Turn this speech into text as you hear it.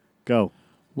Go.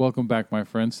 Welcome back, my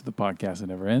friends, to the podcast that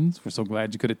never ends. We're so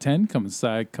glad you could attend. Come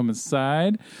inside, come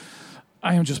inside.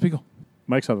 I am Joe Spiegel.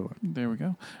 Mike Sutherland. There we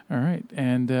go. All right.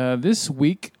 And this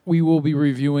week, we will be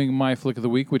reviewing my flick of the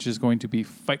week, which is going to be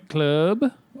Fight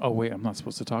Club. Oh, wait, I'm not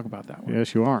supposed to talk about that one.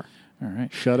 Yes, you are. All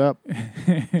right. Shut up.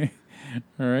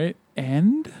 All right.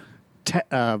 And?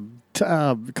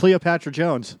 Cleopatra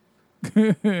Jones.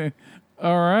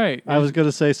 All right. I was going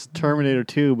to say Terminator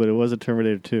 2, but it wasn't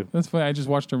Terminator 2. That's funny. I just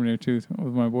watched Terminator 2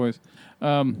 with my boys.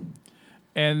 And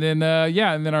then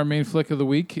our main flick of the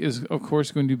week is, of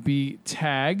course, going to be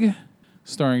Tag,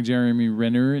 starring Jeremy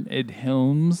Renner and Ed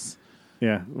Helms.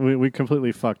 Yeah, we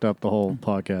completely fucked up the whole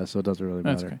podcast, so it doesn't really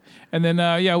matter. That's okay. And then,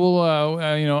 we'll,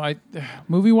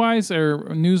 movie-wise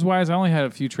or news-wise, I only had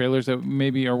a few trailers that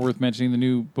maybe are worth mentioning. The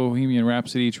new Bohemian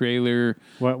Rhapsody trailer.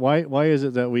 Why is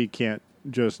it that we can't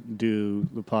just do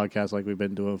the podcast like we've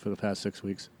been doing for the past 6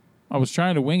 weeks? I was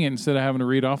trying to wing it instead of having to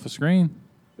read off the screen.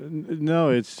 No,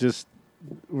 it's just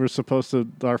we're supposed to,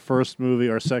 our first movie,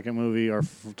 our second movie, our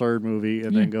third movie,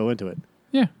 and then go into it.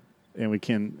 Yeah. And we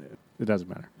can, it doesn't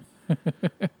matter.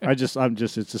 It's just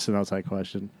an outside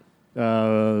question.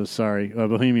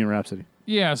 Bohemian Rhapsody.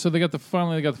 Yeah, so they got the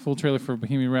full trailer for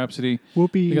Bohemian Rhapsody.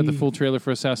 Whoopee. They got the full trailer for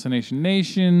Assassination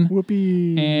Nation.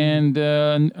 Whoopee. And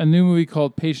a new movie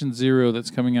called Patient Zero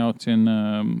that's coming out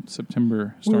in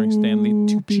September, starring Stanley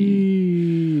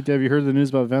Tucci. Have you heard the news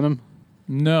about Venom?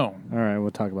 No. All right, we'll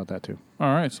talk about that too.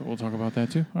 All right, so we'll talk about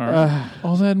that too. All right.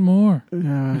 All that and more.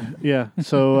 Yeah.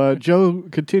 So Joe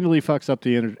continually fucks up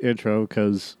the intro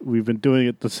because we've been doing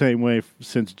it the same way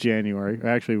since January.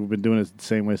 Actually, we've been doing it the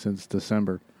same way since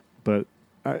December. But,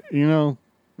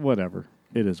 whatever.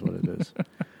 It is what it is.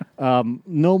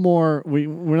 No more.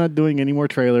 We're not doing any more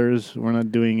trailers. We're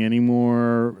not doing any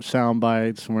more sound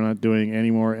bites. We're not doing any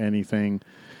more anything.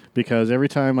 Because every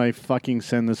time I fucking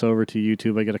send this over to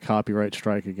YouTube, I get a copyright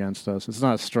strike against us. It's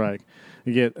not a strike.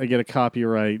 I get a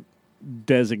copyright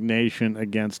designation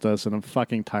against us, and I'm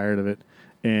fucking tired of it.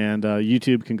 And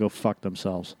YouTube can go fuck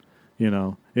themselves. You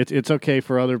know, it's okay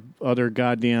for other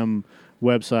goddamn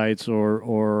websites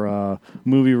or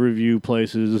movie review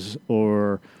places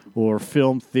or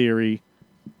film theory.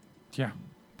 Yeah.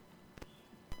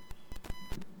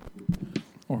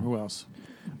 Or who else?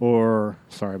 Or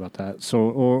sorry about that. So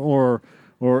or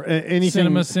anything.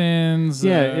 CinemaSins.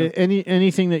 Yeah,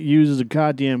 anything that uses a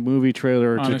goddamn movie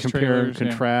trailer to compare and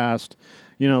contrast. Yeah.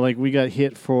 You know, like we got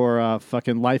hit for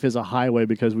fucking Life is a Highway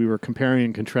because we were comparing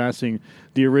and contrasting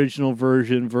the original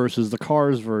version versus the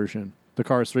Cars version, the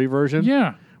Cars 3 version.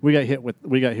 Yeah. We got hit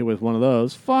with one of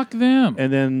those. Fuck them.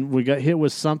 And then we got hit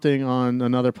with something on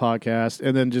another podcast,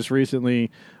 and then just recently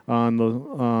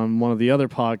on one of the other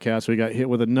podcasts, we got hit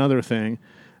with another thing.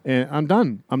 And I'm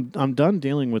done. I'm done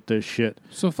dealing with this shit.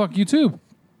 So fuck YouTube.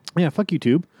 Yeah, fuck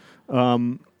YouTube.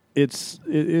 It's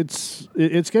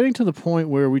getting to the point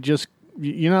where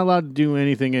you're not allowed to do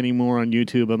anything anymore on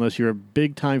YouTube unless you're a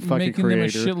big time fucking creator.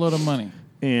 Making them a shitload of money.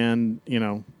 And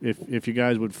if you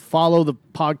guys would follow the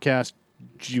podcast,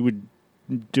 you would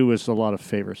do us a lot of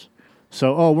favors.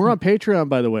 So we're on Patreon,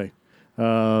 by the way.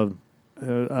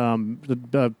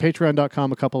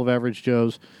 Patreon.com, a couple of average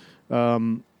Joes.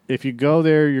 If you go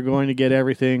there, you're going to get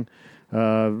everything.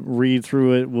 Read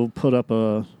through it. We'll put up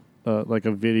a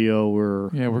video or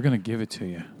we're gonna give it to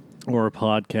you, or a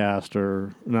podcast,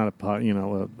 or not a pod.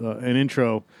 An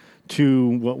intro to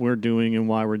what we're doing and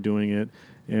why we're doing it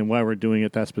and why we're doing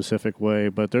it that specific way.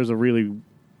 But there's a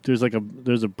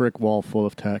brick wall full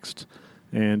of text,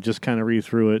 and just kind of read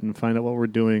through it and find out what we're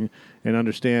doing and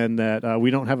understand that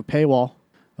we don't have a paywall.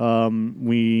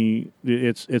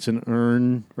 It's an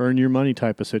earn your money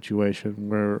type of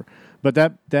situation but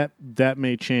that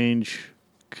may change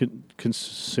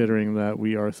considering that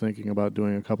we are thinking about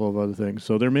doing a couple of other things.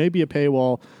 So there may be a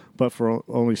paywall, but for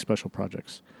only special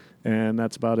projects, and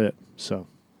that's about it. So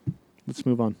let's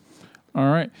move on.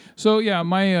 All right. So yeah,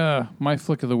 my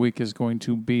flick of the week is going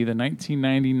to be the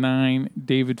 1999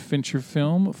 David Fincher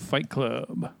film Fight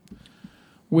Club,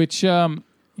 which you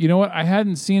know what? I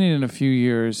hadn't seen it in a few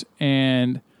years,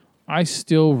 and I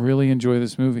still really enjoy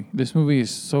this movie. This movie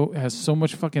has so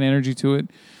much fucking energy to it.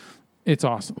 It's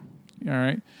awesome. All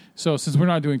right. So since we're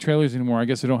not doing trailers anymore, I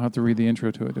guess I don't have to read the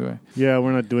intro to it, do I? Yeah,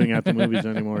 we're not doing at the movies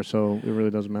anymore, so it really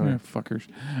doesn't matter. Yeah, fuckers.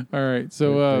 All right.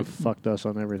 So they fucked us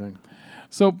on everything.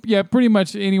 So yeah, pretty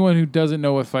much anyone who doesn't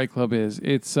know what Fight Club is,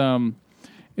 it's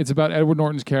about Edward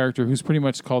Norton's character, who's pretty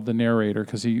much called the narrator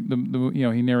because he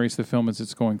narrates the film as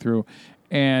it's going through.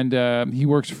 And he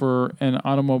works for an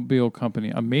automobile company,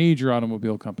 a major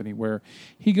automobile company, where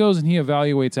he goes and he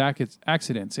evaluates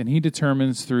accidents, and he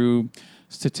determines through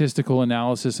statistical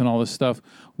analysis and all this stuff,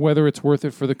 whether it's worth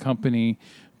it for the company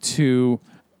to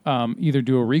either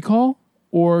do a recall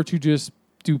or to just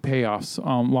do payoffs,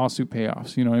 lawsuit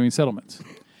payoffs, you know what I mean, settlements.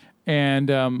 And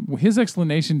his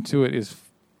explanation to it is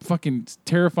fucking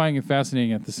terrifying and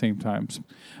fascinating at the same time,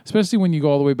 especially when you go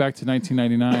all the way back to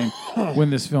 1999 when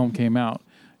this film came out.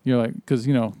 You're like, because,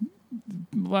 you know,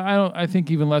 I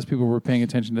think even less people were paying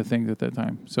attention to things at that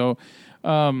time. So,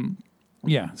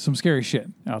 yeah, some scary shit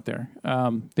out there.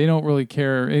 They don't really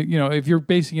care. You know, if you're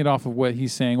basing it off of what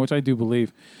he's saying, which I do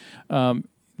believe,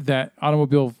 that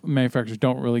automobile manufacturers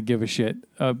don't really give a shit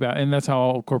about, and that's how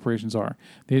all corporations are.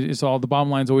 It's all, the bottom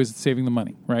line is always saving the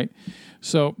money, right?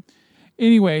 So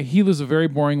anyway, he lives a very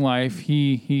boring life.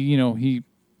 He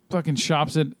fucking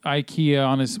shops at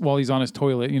IKEA while he's on his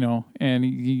toilet, you know, and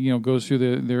he goes through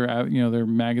their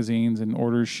magazines and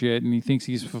orders shit, and he thinks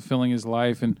he's fulfilling his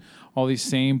life in all these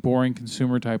same boring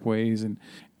consumer type ways,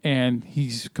 and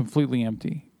he's completely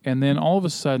empty. And then all of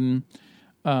a sudden,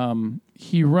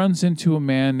 he runs into a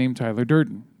man named Tyler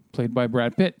Durden, played by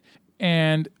Brad Pitt.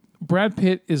 And Brad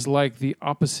Pitt is like the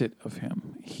opposite of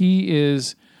him. He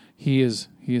is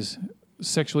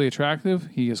sexually attractive.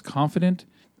 He is confident.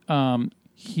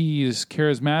 He is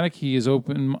charismatic. He is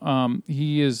open.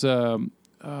 He is,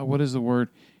 what is the word?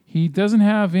 He doesn't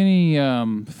have any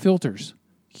filters.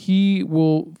 He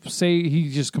will say,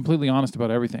 he's just completely honest about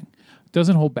everything.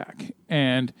 Doesn't hold back.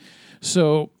 And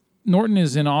so Norton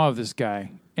is in awe of this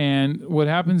guy. And what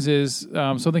happens is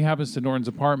something happens to Norton's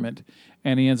apartment,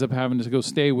 and he ends up having to go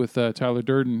stay with Tyler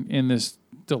Durden in this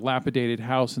dilapidated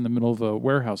house in the middle of a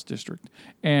warehouse district.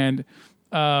 And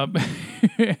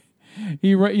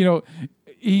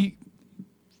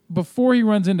before he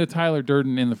runs into Tyler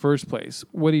Durden in the first place,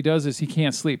 what he does is he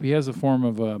can't sleep. He has a form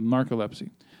of narcolepsy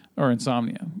or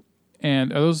insomnia.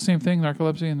 And are those the same thing,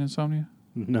 narcolepsy and insomnia?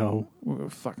 No.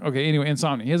 Fuck. Okay, anyway,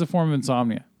 insomnia. He has a form of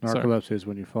insomnia. Narcolepsy is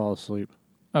when you fall asleep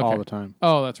all the time.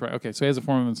 Oh, that's right. Okay, so he has a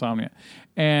form of insomnia.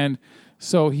 And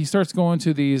so he starts going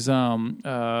to these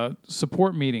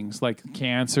support meetings, like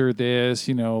cancer,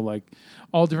 like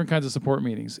all different kinds of support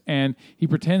meetings. And he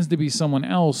pretends to be someone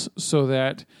else so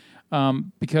that,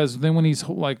 because then when he's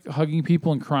like hugging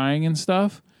people and crying and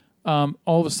stuff, all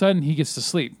of a sudden he gets to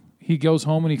sleep. He goes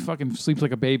home and he fucking sleeps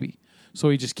like a baby. So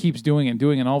he just keeps doing it.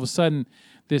 And all of a sudden,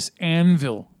 this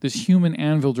human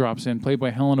anvil drops in, played by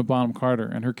Helena Bonham Carter,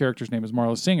 and her character's name is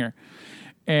Marla Singer.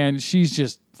 And she's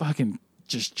just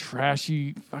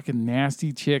trashy, fucking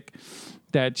nasty chick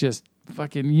that just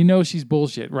fucking, she's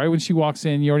bullshit. Right when she walks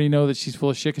in, you already know that she's full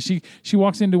of shit, because she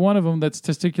walks into one of them that's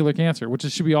testicular cancer, which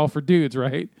should be all for dudes,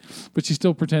 right? But she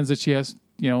still pretends that she has,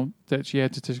 that she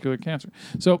had testicular cancer.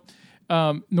 So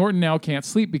Norton now can't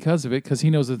sleep because of it, because he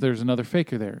knows that there's another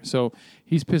faker there. So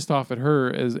he's pissed off at her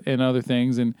and other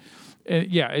things. And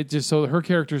it just, so her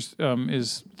character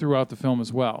is throughout the film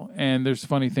as well. And there's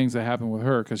funny things that happen with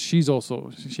her because she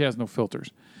has no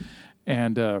filters.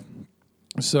 And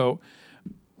so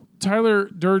Tyler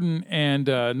Durden and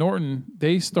Norton,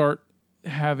 they start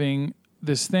having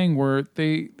this thing where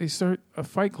they start a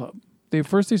fight club. They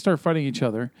start fighting each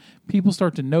other. People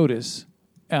start to notice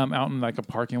out in like a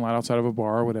parking lot outside of a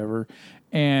bar or whatever.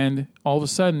 And all of a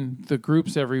sudden, the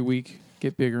groups every week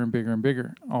get bigger and bigger and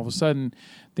bigger. All of a sudden,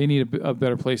 they need a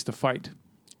better place to fight.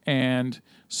 And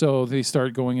so they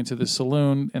start going into the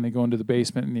saloon, and they go into the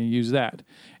basement, and they use that.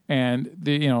 And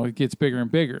it gets bigger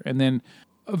and bigger. And then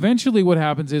eventually what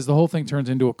happens is the whole thing turns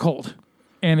into a cult.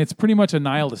 And it's pretty much a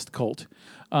nihilist cult,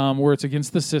 where it's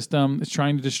against the system. It's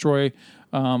trying to destroy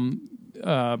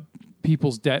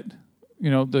people's debt,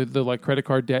 the like credit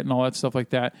card debt and all that stuff like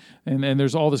that. And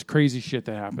there's all this crazy shit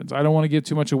that happens. I don't want to give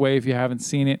too much away if you haven't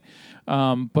seen it.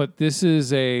 But this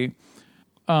is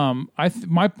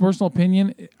my personal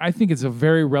opinion, I think it's a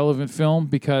very relevant film,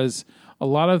 because a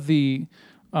lot of the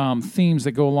themes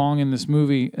that go along in this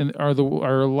movie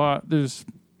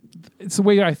it's the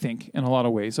way I think in a lot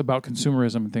of ways about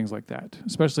consumerism and things like that,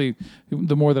 especially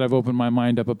the more that I've opened my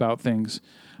mind up about things,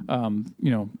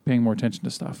 paying more attention to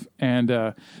stuff.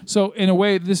 And so in a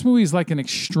way, this movie is like an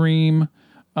extreme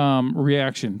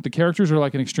reaction. The characters are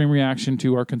like an extreme reaction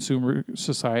to our consumer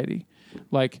society.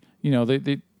 Like,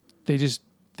 they're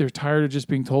tired of just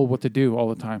being told what to do all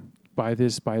the time. Buy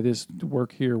this,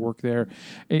 work here, work there,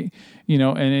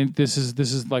 this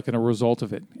is like a result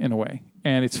of it in a way.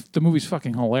 And the movie's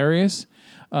fucking hilarious.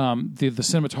 The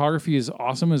cinematography is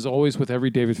awesome, as always with every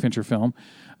David Fincher film.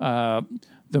 The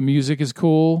music is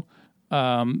cool.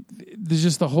 There's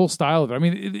just the whole style of it. I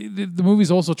mean, the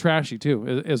movie's also trashy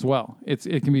too, as well.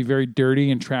 It can be very dirty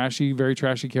and trashy, very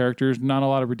trashy characters, not a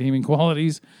lot of redeeming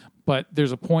qualities, but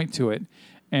there's a point to it.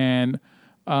 And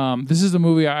This is the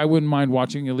movie I wouldn't mind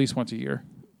watching at least once a year.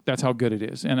 That's how good it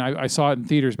is. And I saw it in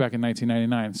theaters back in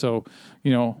 1999. So,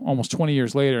 almost 20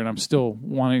 years later, and I'm still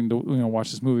wanting to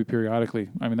watch this movie periodically.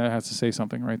 I mean, that has to say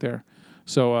something right there.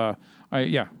 So,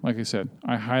 like I said,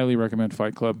 I highly recommend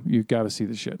Fight Club. You've got to see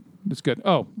this shit. It's good.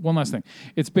 Oh, one last thing.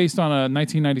 It's based on a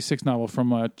 1996 novel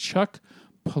from Chuck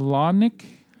Palahniuk.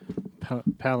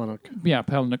 Palahniuk. Yeah,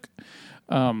 Palahniuk.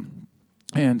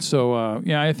 And so,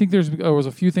 I think there was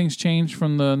a few things changed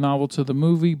from the novel to the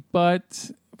movie,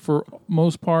 but for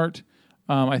most part,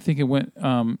 I think it went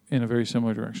in a very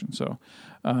similar direction. So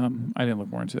I didn't look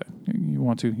more into that. You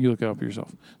want to, you look it up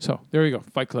yourself. So there you go.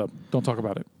 Fight Club. Don't talk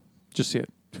about it. Just see it.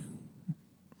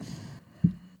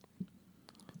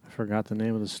 I forgot the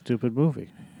name of the stupid movie.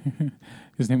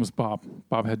 His name was Bob.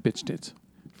 Bob had bitch tits.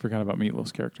 Forgot about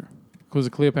Meatloaf's character. Was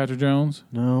it Cleopatra Jones?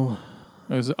 No.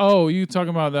 You talking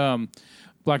about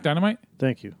Black Dynamite?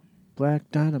 Thank you.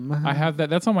 Black Dynamite. I have that.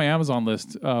 That's on my Amazon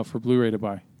list for Blu-ray to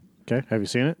buy. Okay. Have you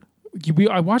seen it?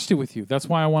 I watched it with you. That's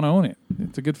why I want to own it.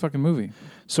 It's a good fucking movie.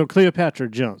 So Cleopatra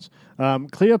Jones.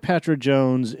 Cleopatra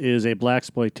Jones is a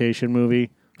blaxploitation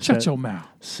movie. Shut your mouth.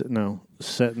 Set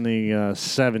in the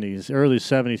 70s, early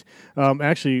 70s.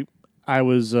 Actually, I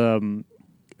was,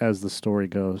 as the story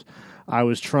goes, I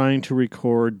was trying to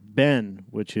record Ben,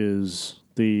 which is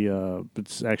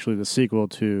it's actually the sequel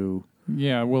to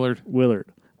Willard.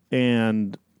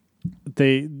 And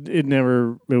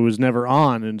it was never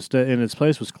on. Instead, in its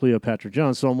place was Cleopatra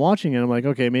Jones. So I'm watching it. I'm like,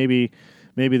 okay, maybe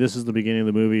this is the beginning of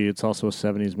the movie. It's also a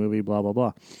 70s movie. Blah blah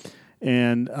blah.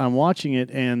 And I'm watching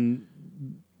it, and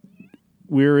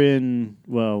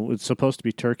it's supposed to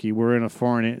be Turkey. We're in a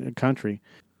foreign country,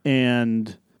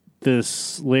 and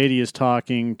this lady is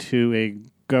talking to a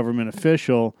government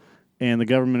official, and the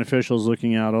government official is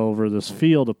looking out over this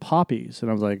field of poppies. And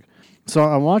I was like. So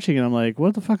I'm watching it, I'm like,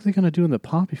 what the fuck are they going to do in the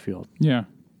poppy field? Yeah.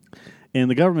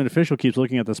 And the government official keeps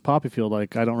looking at this poppy field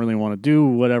like, I don't really want to do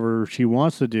whatever she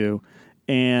wants to do.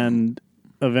 And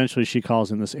eventually she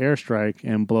calls in this airstrike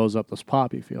and blows up this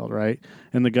poppy field, right?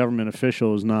 And the government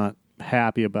official is not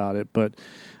happy about it. But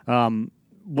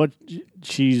what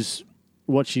she's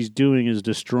doing is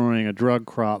destroying a drug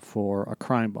crop for a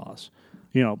crime boss,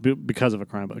 because of a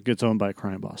crime boss. It gets owned by a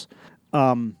crime boss.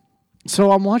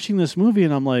 So I'm watching this movie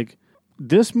and I'm like,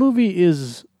 this movie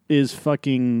is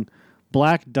fucking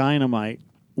Black Dynamite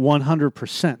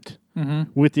 100%,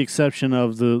 with the exception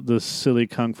of the silly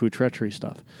Kung Fu treachery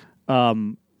stuff,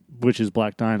 which is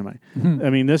Black Dynamite. I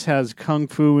mean, this has Kung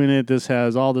Fu in it. This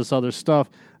has all this other stuff.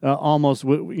 Almost,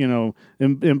 in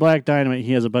Black Dynamite,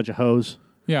 he has a bunch of hoes.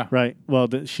 Yeah. Right. Well,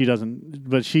 she doesn't,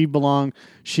 but she has a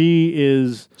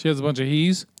bunch of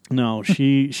he's. No,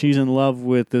 she's in love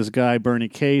with this guy Bernie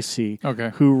Casey,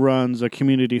 who runs a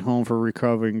community home for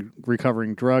recovering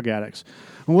drug addicts.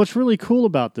 And what's really cool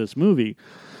about this movie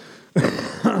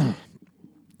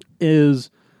is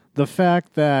the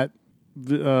fact that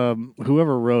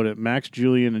whoever wrote it, Max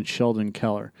Julien and Sheldon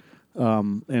Keller,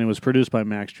 and it was produced by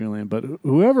Max Julien, but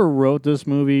whoever wrote this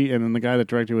movie, and then the guy that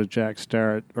directed was Jack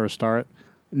Starrett,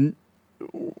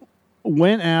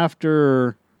 went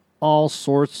after all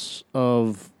sorts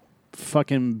of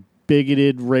fucking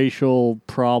bigoted racial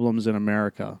problems in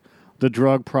America, the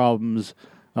drug problems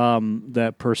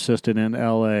that persisted in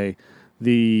L.A.,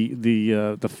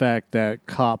 the fact that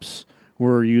cops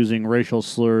were using racial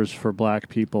slurs for black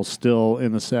people still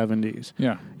in the 70s.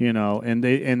 Yeah, and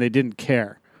they didn't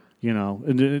care.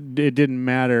 It didn't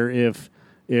matter if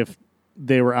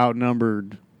they were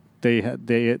outnumbered. They had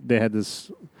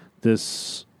this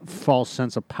false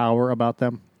sense of power about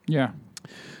them. Yeah.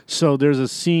 So there's a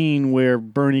scene where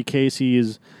Bernie Casey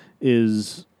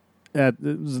is at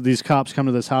these cops come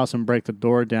to this house and break the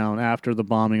door down after the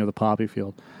bombing of the poppy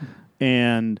field,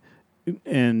 and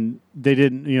they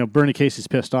didn't. Bernie Casey's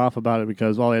pissed off about it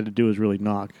because all they had to do was really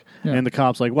knock, and the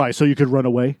cops like, why? So you could run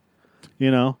away,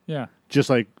 Yeah. Just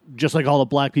like all the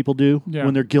black people do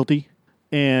when they're guilty,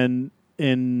 and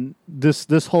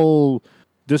this whole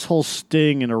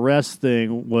sting and arrest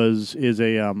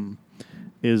thing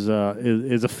is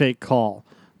a fake call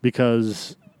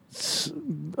because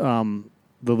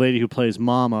the lady who plays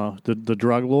Mama, the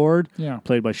drug lord,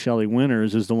 played by Shelley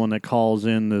Winters, is the one that calls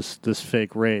in this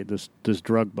fake raid, this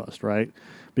drug bust, right?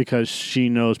 Because she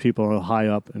knows people high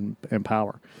up in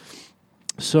power.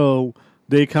 So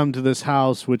they come to this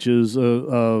house, which is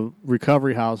a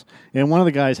recovery house, and one of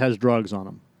the guys has drugs on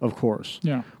him, of course.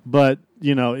 Yeah. But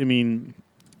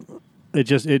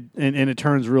it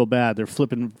turns real bad. They're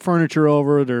flipping furniture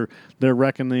over. They're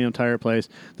wrecking the entire place.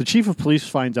 The chief of police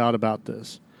finds out about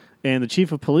this, and the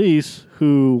chief of police,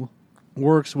 who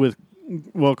works with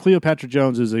well, Cleopatra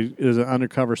Jones is an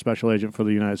undercover special agent for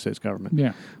the United States government.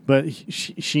 Yeah. But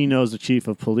she knows the chief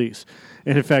of police.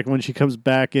 And in fact, when she comes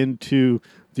back into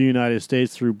the United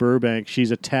States through Burbank,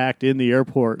 she's attacked in the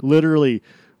airport. Literally,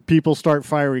 people start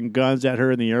firing guns at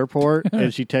her in the airport,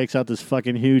 and she takes out this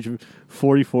fucking huge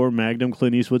 44 Magnum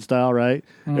Clint Eastwood style, right?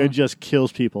 It just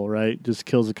kills people, right? Just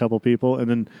kills a couple people,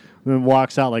 and then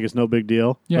walks out like it's no big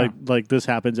deal. Yeah. Like this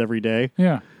happens every day.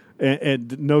 Yeah.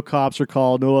 And no cops are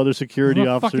called, no other security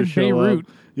officers show Beirut. up.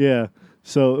 Yeah.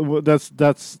 So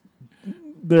that's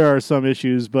there are some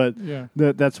issues, but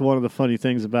that's one of the funny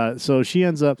things about it. So she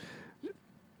ends up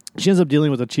dealing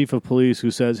with the chief of police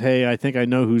who says, "Hey, I think I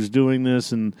know who's doing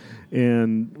this,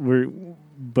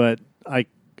 but I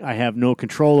have no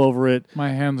control over it. My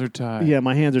hands are tied." Yeah,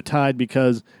 my hands are tied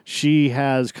because she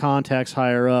has contacts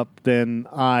higher up than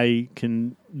I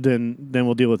can. Then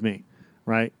will deal with me,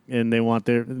 right? And they want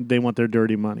their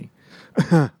dirty money.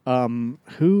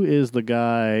 Who is the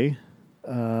guy?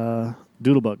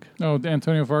 Doodlebug. Oh,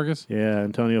 Antonio Fargas? Yeah,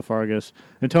 Antonio Fargas.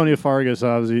 Antonio Fargas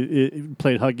obviously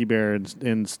played Huggy Bear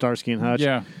in Starsky and Hutch.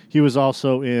 Yeah. He was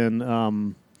also in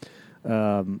I'm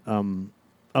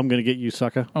Gonna Get You,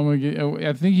 Sucker.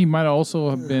 I think he might also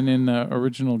have been in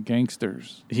Original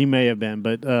Gangsters. He may have been,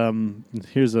 but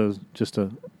he was in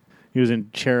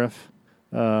Sheriff,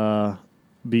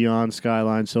 Beyond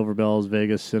Skyline, Silver Bells,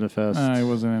 Vegas, Cinefest. He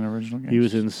wasn't in Original Gangsters. He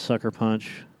was in Sucker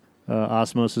Punch,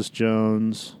 Osmosis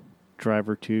Jones,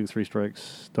 Driver 2, Three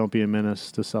Strikes, Don't Be a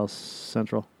Menace to South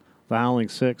Central, The Howling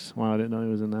 6. Wow, I didn't know he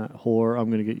was in that. Whore,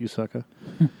 I'm Gonna Get You, Sucker.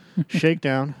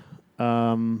 Shakedown,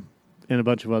 and a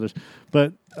bunch of others.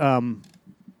 But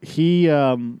he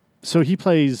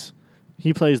plays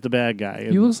the bad guy.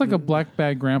 He looks like a black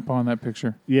bag grandpa in that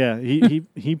picture. Yeah,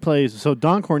 he plays. So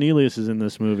Don Cornelius is in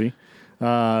this movie.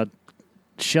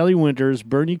 Shelley Winters,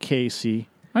 Bernie Casey.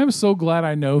 I'm so glad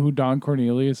I know who Don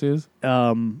Cornelius is.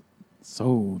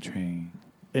 Soul Train.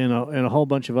 And a whole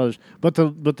bunch of others. But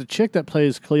the chick that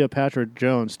plays Cleopatra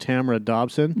Jones, Tamara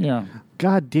Dobson. Yeah.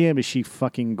 God damn, is she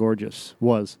fucking gorgeous.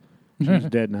 Was. She's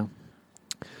dead now.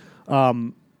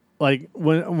 Like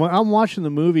when I'm watching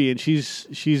the movie and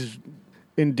she's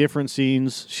in different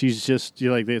scenes, she's just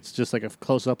it's just like a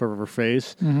close up of her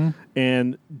face,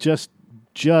 and just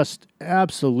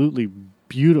absolutely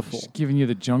beautiful. She's giving you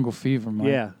the jungle fever, Mike.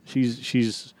 Yeah,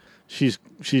 she's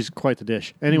quite the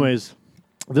dish. Anyways,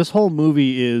 this whole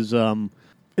movie is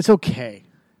it's okay.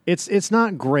 It's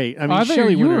not great. I mean,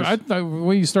 Shelley Winters. I thought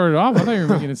when you started off, I thought you were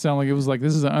making it sound like it was like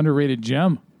this is an underrated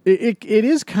gem. It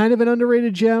is kind of an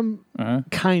underrated gem,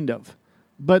 kind of.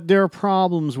 But there are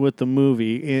problems with the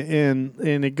movie, and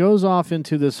it goes off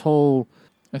into this whole...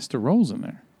 Esther Roll's in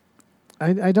there.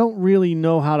 I don't really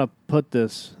know how to put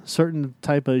this. Certain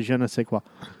type of je ne sais quoi.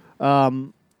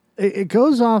 It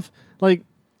goes off... Like,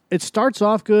 it starts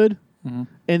off good,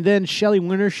 and then Shelley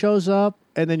Winters shows up,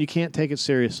 and then you can't take it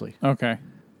seriously. Okay.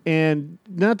 And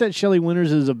not that Shelley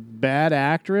Winters is a bad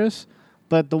actress,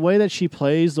 but the way that she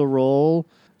plays the role...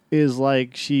 is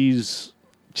like she's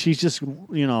just,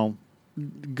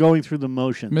 going through the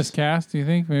motions. Miscast, do you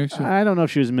think? I don't know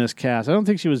if she was miscast. I don't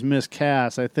think she was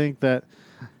miscast. I think that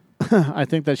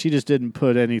she just didn't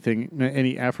put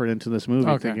any effort into this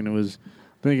movie, thinking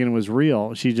it was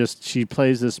real. She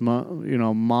plays this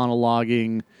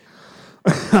monologuing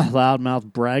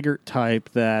loudmouth braggart type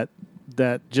that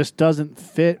just doesn't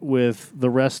fit with the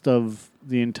rest of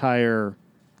the entire.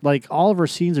 Like all of her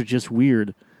scenes are just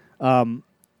weird.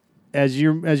 As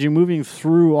you're moving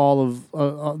through all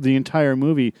of the entire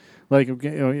movie, like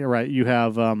you're right, you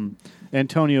have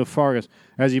Antonio Fargas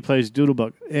as he plays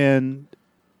Doodlebug, and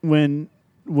when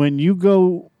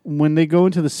they go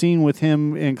into the scene with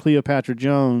him and Cleopatra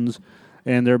Jones,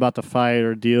 and they're about to fight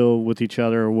or deal with each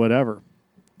other or whatever,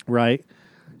 right?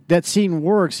 That scene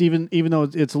works even though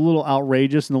it's a little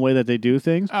outrageous in the way that they do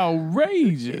things.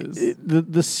 Outrageous.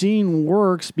 The scene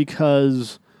works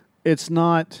because it's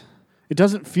not. It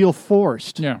doesn't feel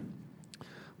forced. Yeah.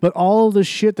 But all of the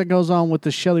shit that goes on with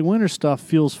the Shelley Winters stuff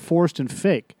feels forced and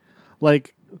fake.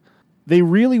 Like, they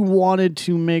really wanted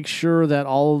to make sure that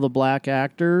all of the black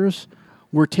actors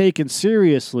were taken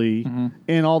seriously,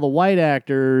 and all the white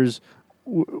actors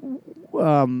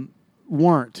weren't.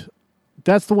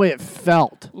 That's the way it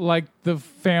felt. Like the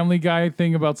Family Guy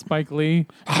thing about Spike Lee?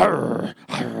 No,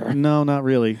 not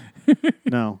really.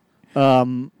 No.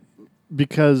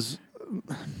 Because...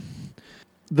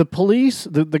 The police,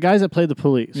 the guys that play the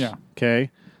police,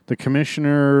 okay, the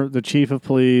commissioner, the chief of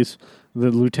police, the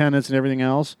lieutenants, and everything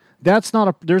else,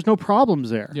 there's no problems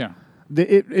there. Yeah.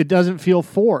 it doesn't feel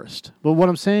forced. But what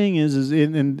I'm saying is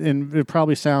and it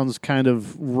probably sounds kind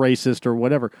of racist or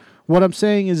whatever. What I'm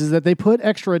saying is that they put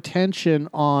extra attention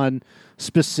on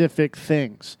specific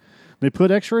things. They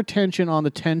put extra attention on the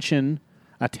tension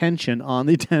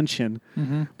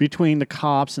between the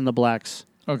cops and the blacks.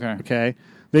 Okay. Okay.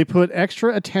 They put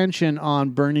extra attention on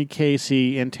Bernie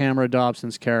Casey and Tamara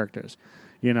Dobson's characters.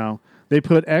 You know, they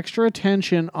put extra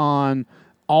attention on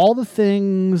all the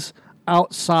things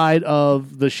outside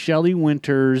of the Shelley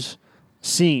Winters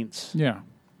scenes. Yeah.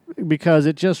 Because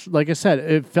it just, like I said,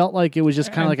 it felt like it was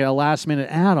just kind of like a last-minute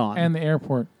add-on. And the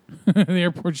airport. The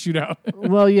airport shootout.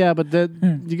 Well, yeah, but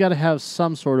you got to have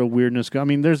some sort of weirdness. I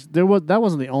mean, that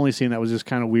wasn't the only scene that was just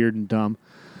kind of weird and dumb.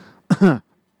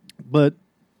 But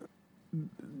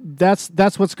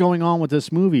that's what's going on with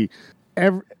this movie.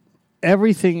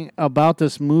 Everything about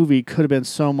this movie could have been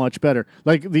so much better.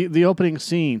 Like the opening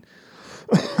scene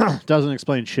doesn't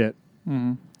explain shit.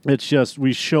 Mm-hmm. It's just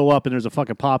we show up and there's a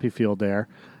fucking poppy field there,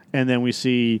 and then we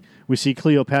see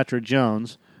Cleopatra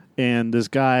Jones and this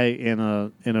guy in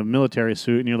a military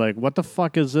suit, and you're like, what the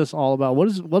fuck is this all about? What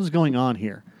is going on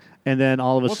here? And then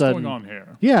all of a sudden, what's going on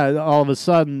here? Yeah, all of a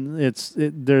sudden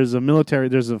there's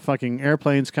a fucking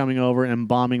airplanes coming over and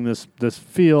bombing this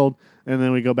field, and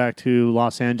then we go back to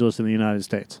Los Angeles in the United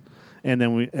States, and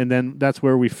then that's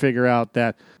where we figure out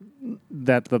that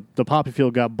the poppy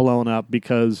field got blown up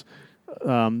because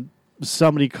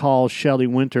somebody calls Shelley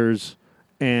Winters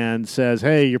and says,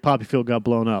 "Hey, your poppy field got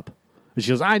blown up." And she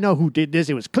goes, "I know who did this.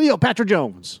 It was Cleopatra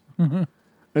Jones." Mm-hmm.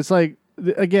 It's like,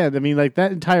 again, I mean, like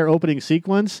that entire opening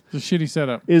sequence, the shitty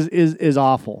setup is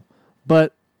awful.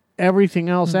 But everything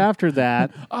else after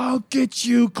that, I'll get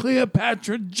you,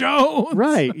 Cleopatra Jones.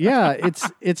 Right? Yeah,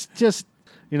 it's just,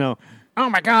 you know, oh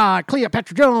my God,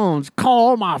 Cleopatra Jones,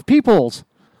 call my peoples.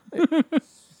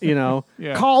 You know,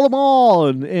 yeah. Call them all,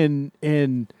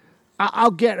 and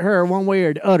I'll get her one way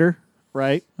or the other.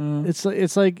 Right?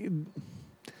 It's like.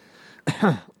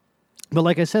 But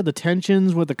like I said, the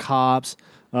tensions with the cops,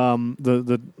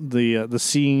 the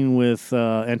scene with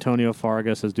Antonio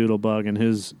Fargas as Doodlebug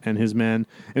and his men.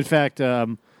 In fact,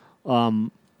 it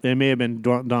may have been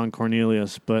Don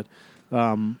Cornelius, but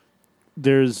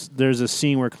there's a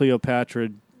scene where Cleopatra.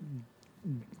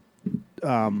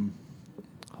 Hold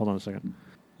on a second.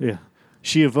 Yeah,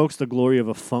 she evokes the glory of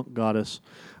a funk goddess.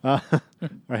 I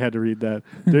had to read that.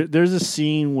 There's a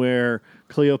scene where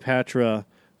Cleopatra.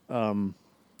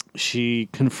 She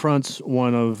confronts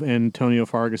one of Antonio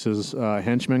Fargas's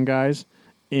henchmen guys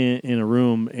in a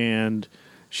room, and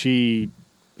she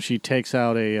takes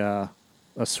out a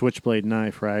switchblade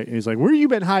knife, right? And he's like, "Where you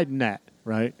been hiding that?"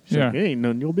 Right? She's like, "It ain't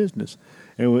none of your business."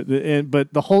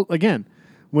 But the whole, again,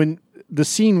 when the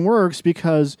scene works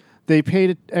because they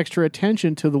paid extra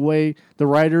attention to the way the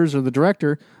writers or the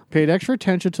director paid extra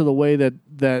attention to the way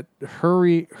that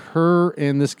her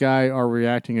and this guy are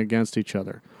reacting against each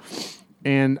other.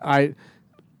 And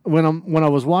when I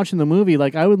was watching the movie,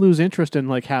 like I would lose interest in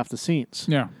like half the scenes.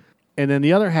 Yeah. And then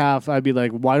the other half, I'd be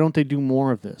like, why don't they do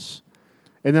more of this?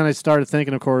 And then I started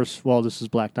thinking, of course, well, this is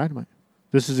Black Dynamite.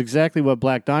 This is exactly what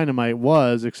Black Dynamite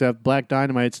was, except Black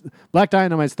Dynamite's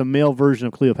the male version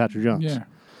of Cleopatra Jones. Yeah.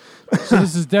 So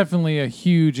this is definitely a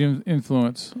huge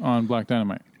influence on Black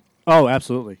Dynamite. Oh,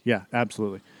 absolutely. Yeah,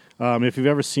 absolutely. If you've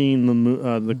ever seen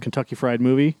the Kentucky Fried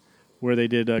Movie where they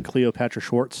did Cleopatra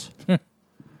Schwartz,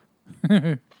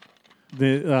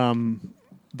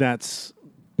 that's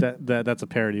a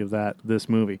parody of this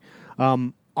movie.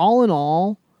 All in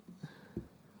all,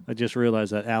 I just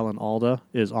realized that Alan Alda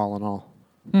is all in all.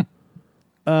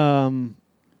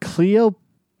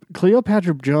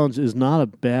 Cleopatra Jones is not a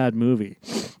bad movie.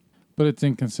 But it's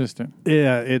inconsistent.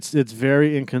 Yeah, it's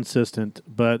very inconsistent.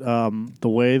 But the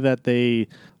way that they,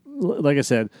 like I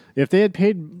said, if they had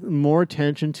paid more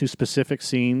attention to specific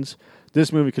scenes,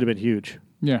 this movie could have been huge.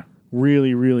 Yeah.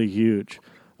 Really, really huge.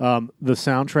 The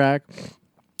soundtrack,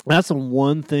 that's the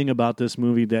one thing about this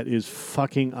movie that is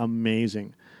fucking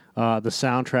amazing. The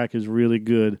soundtrack is really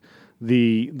good.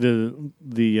 The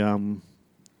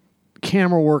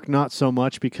camera work, not so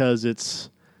much because it's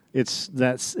like a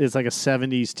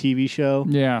 70s TV show.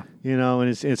 Yeah. You know, and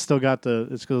it's still got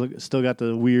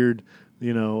the weird,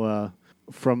 you know,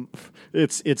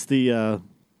 it's the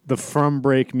from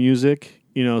break music,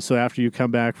 you know, so after you come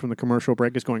back from the commercial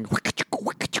break it's going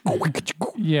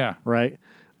yeah. Right?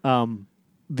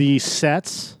 The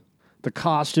sets, the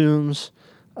costumes,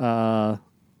 the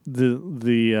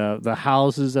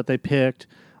houses that they picked,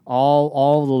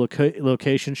 all the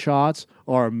location shots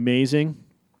are amazing.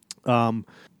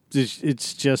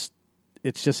 It's just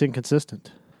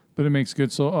inconsistent. But it makes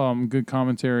good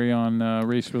commentary on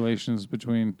race relations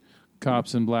between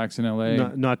cops and blacks in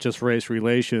L.A. Not just race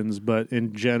relations, but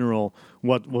in general,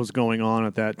 what was going on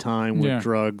at that time with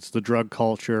drugs, the drug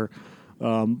culture.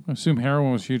 I assume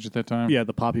heroin was huge at that time. Yeah,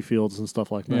 the poppy fields and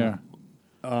stuff like that. Yeah.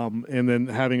 And then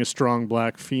having a strong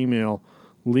black female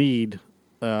lead,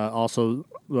 also,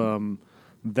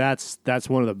 that's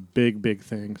one of the big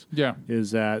things. Yeah.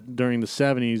 Is that during the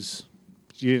 70s,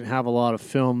 you didn't have a lot of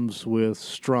films with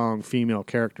strong female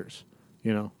characters,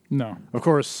 you know? No. Of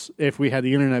course, if we had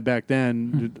the internet back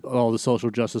then, all the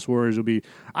social justice warriors would be,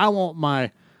 I don't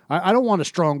want a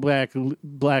strong black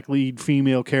lead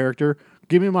female character.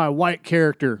 Give me my white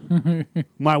character,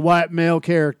 my white male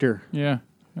character. Yeah,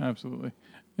 absolutely.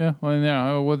 Yeah, well,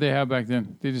 yeah. What they have back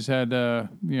then? They just had,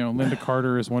 Linda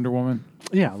Carter as Wonder Woman.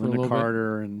 Yeah, Linda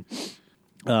Carter and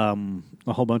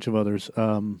a whole bunch of others.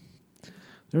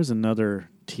 There's another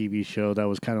TV show that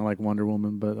was kind of like Wonder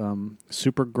Woman, but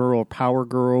Supergirl or Power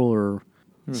Girl or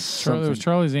there was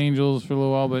Charlie's Angels for a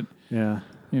little while, but yeah,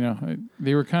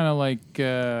 they were kind of like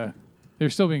they were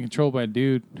still being controlled by a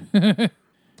dude.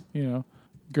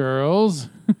 Girls.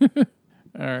 All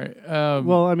right.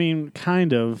 Well, I mean,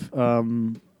 kind of.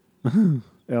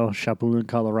 El Chapo in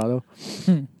Colorado.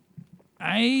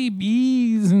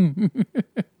 bees.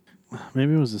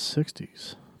 Maybe it was the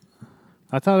 60s.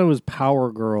 I thought it was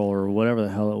Power Girl or whatever the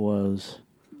hell it was.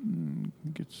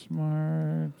 Get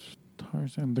Smart.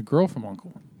 Tarzan. The Girl from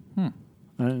Uncle. I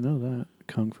didn't know that.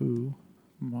 Kung Fu.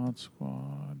 Mod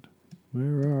Squad.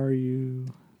 Where are you?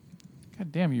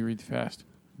 God damn, you read fast.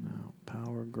 No,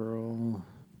 Power Girl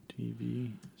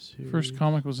TV series. First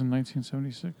comic was in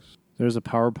 1976. There's a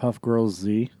Powerpuff Girls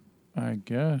Z. I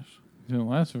guess. It didn't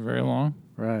last for very long.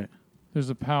 Right. There's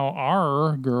a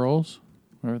Power Girls.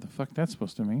 Whatever the fuck that's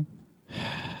supposed to mean.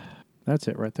 That's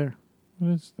it right there.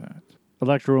 What is that?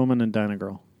 Electro Woman and Dyna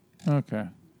Girl. Okay.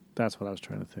 That's what I was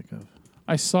trying to think of.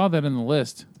 I saw that in the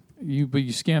list. But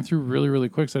you scanned through really, really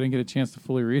quick, so I didn't get a chance to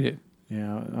fully read it.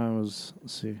 Yeah, let's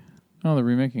see. Oh, they're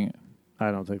remaking it. I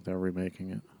don't think they're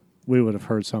remaking it. We would have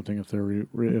heard something if they're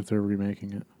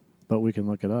remaking it, but we can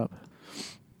look it up.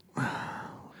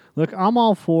 Look, I'm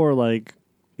all for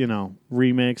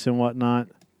remakes and whatnot,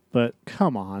 but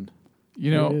come on.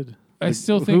 I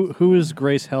still think who is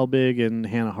Grace Helbig and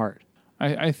Hannah Hart?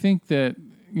 I think that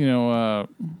what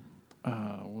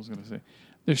was I going to say?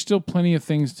 There's still plenty of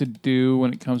things to do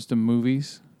when it comes to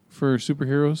movies for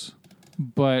superheroes,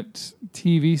 but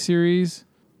TV series,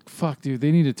 fuck, dude,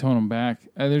 they need to tone them back.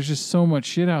 There's just so much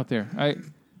shit out there.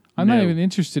 I'm not even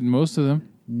interested in most of them.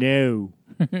 No,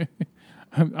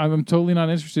 I'm totally not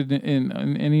interested in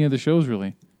any of the shows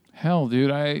really. Hell, dude,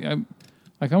 I'm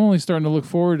only starting to look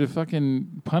forward to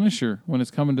fucking Punisher when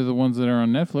it's coming to the ones that are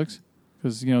on Netflix.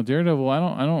 Because Daredevil, I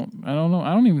don't know.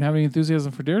 I don't even have any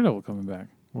enthusiasm for Daredevil coming back.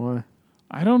 Why?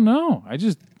 I don't know.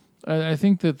 I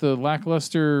think that the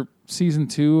lackluster season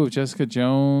 2 of Jessica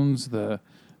Jones,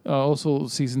 also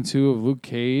season 2 of Luke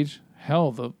Cage,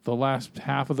 hell, the last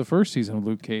half of the first season of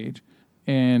Luke Cage,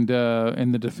 and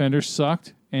the Defenders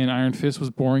sucked, and Iron Fist was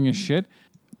boring as shit.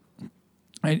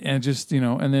 And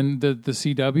then the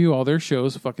CW, all their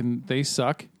shows, fucking, they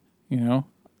suck, Yeah.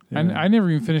 I never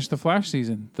even finished the Flash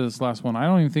season, this last one. I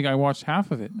don't even think I watched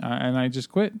half of it, and I just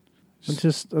quit.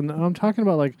 I'm talking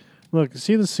about look,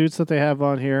 see the suits that they have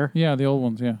on here? Yeah, the old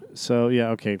ones, yeah. So,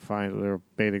 yeah, okay, fine. They're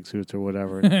bathing suits or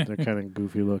whatever. They're kind of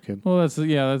goofy looking. Well, that's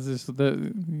just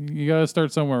you got to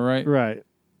start somewhere, right? Right.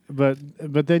 But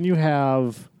then you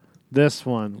have this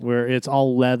one where it's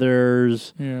all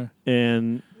leathers. Yeah.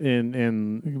 And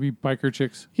it could be biker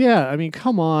chicks. Yeah, I mean,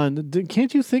 come on.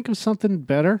 Can't you think of something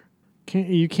better?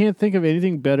 You can't think of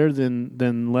anything better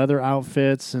than leather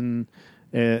outfits and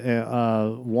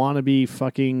wannabe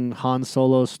fucking Han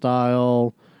Solo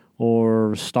style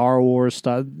or Star Wars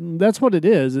style. That's what it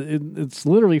is. It's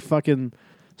literally fucking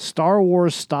Star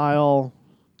Wars style.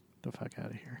 Get the fuck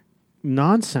out of here.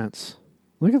 Nonsense.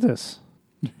 Look at this.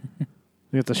 You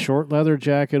got the short leather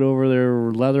jacket over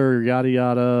there, leather yada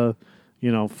yada,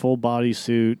 full body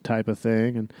suit type of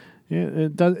thing,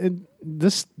 and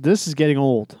this is getting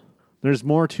old. There's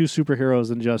more to superheroes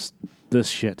than just this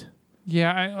shit.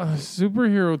 Yeah,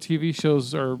 superhero TV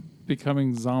shows are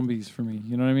becoming zombies for me.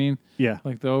 You know what I mean? Yeah.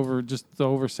 Like the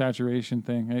oversaturation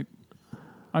thing.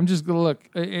 I'm just going to look.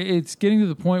 It's getting to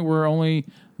the point where only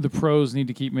the pros need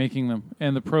to keep making them.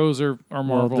 And the pros are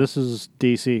Marvel. Well, this is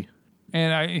DC.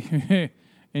 And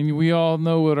and we all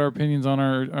know what our opinions on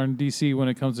DC when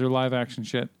it comes to their live action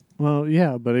shit. Well,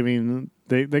 yeah, but I mean,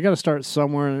 they got to start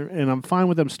somewhere, and I'm fine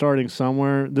with them starting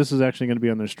somewhere. This is actually going to be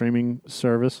on their streaming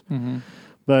service. Mm-hmm.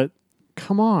 But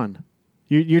come on,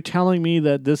 you're telling me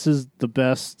that this is the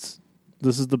best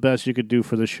you could do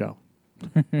for the show?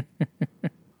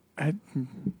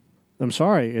 I'm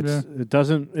sorry. It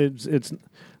doesn't. It's.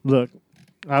 Look,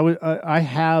 I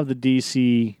have the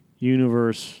DC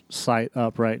Universe site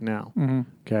up right now. Mm-hmm.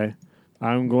 Okay,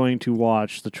 I'm going to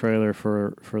watch the trailer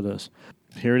for this.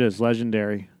 Here it is.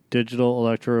 Legendary Digital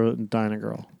Electro and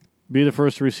Dynagirl. Be the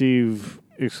first to receive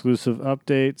exclusive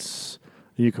updates.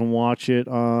 You can watch it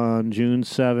on June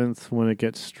 7th when it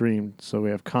gets streamed. So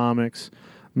we have comics,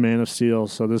 Man of Steel.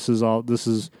 So this is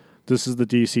the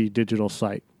DC digital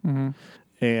site. Mm-hmm.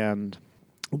 And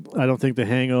I don't think The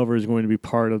Hangover is going to be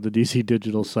part of the DC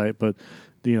digital site, but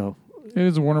it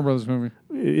is a Warner Brothers movie.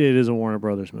 It is a Warner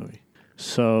Brothers movie.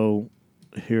 So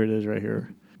here it is right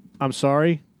here. I'm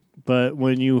sorry, but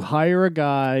when you hire a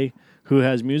guy who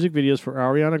has music videos for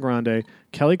Ariana Grande,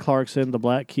 Kelly Clarkson, the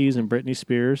Black Keys, and Britney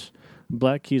Spears.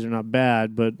 Black Keys are not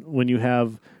bad, but when you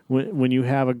have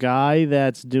a guy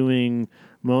that's doing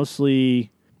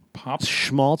mostly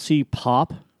schmaltzy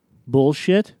pop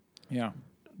bullshit, yeah,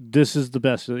 this is the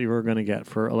best that you were going to get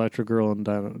for Electro Woman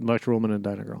and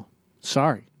Dynagirl.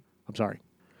 Sorry, I'm sorry.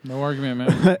 No argument,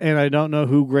 man. And I don't know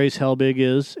who Grace Helbig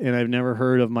is, and I've never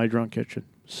heard of My Drunk Kitchen.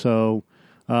 So,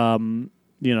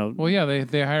 Well, yeah,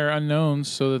 they hire unknowns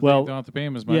so that they don't have to pay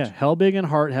them as much. Yeah, Helbig and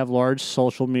Hart have large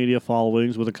social media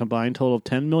followings with a combined total of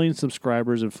 10 million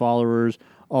subscribers and followers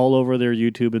all over their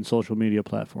YouTube and social media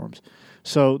platforms.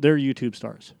 So they're YouTube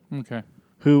stars. Okay.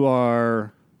 Who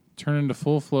are turn into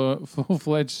full-fledged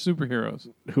superheroes.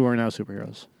 Who are now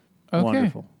superheroes. Okay.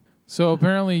 Wonderful. So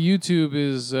apparently YouTube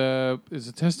is a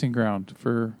testing ground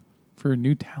for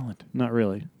new talent. Not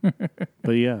really.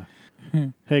 But yeah.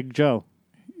 Hey, Joe.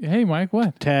 Hey, Mike,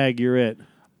 what? Tag, you're it.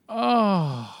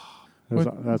 Oh.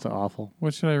 That's awful.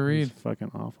 What should I read? It's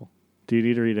fucking awful. Do you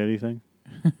need to read anything?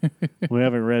 We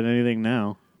haven't read anything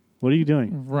now. What are you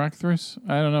doing? Rockthris?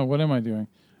 I don't know. What am I doing?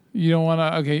 You don't want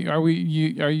to... Okay,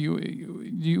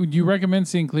 you recommend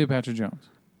seeing Cleopatra Jones?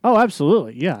 Oh,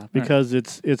 absolutely. Yeah, because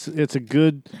it's a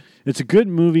good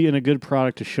movie and a good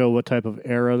product to show what type of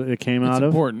era it came out of.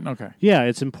 It's important. Okay. Yeah,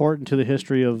 it's important to the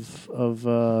history of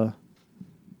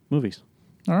movies.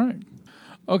 All right.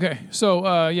 Okay. So,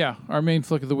 our main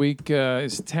flick of the week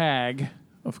is Tag,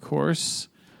 of course,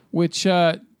 which,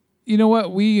 you know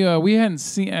what? We hadn't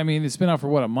seen... I mean, it's been out for,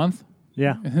 what, a month?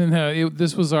 Yeah. And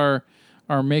this was our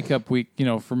makeup week,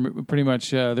 for pretty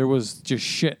much... there was just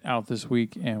shit out this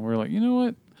week, and we're like, you know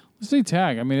what? Let's say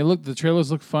Tag. I mean, the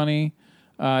trailers look funny.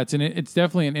 It's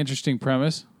definitely an interesting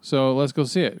premise, so let's go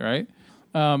see it, right?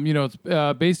 It's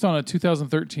based on a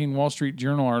 2013 Wall Street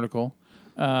Journal article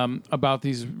about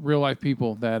these real-life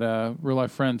people that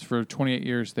real-life friends for 28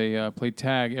 years. They played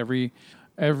tag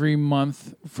every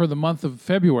month for the month of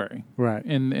February, right?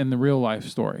 In the real-life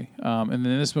story, and then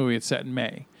in this movie, it's set in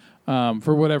May.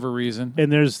 For whatever reason,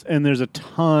 and there's a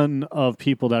ton of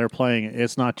people that are playing it.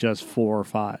 It's not just 4 or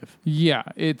 5. Yeah,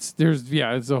 it's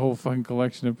a whole fucking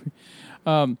collection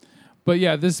of. But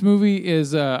yeah, this movie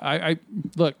is. I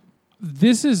look.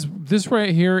 This right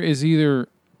here is either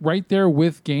right there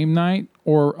with Game Night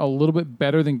or a little bit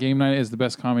better than Game Night is the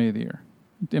best comedy of the year,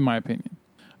 in my opinion.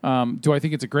 Do I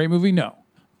think it's a great movie? No,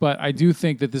 but I do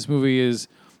think that this movie is.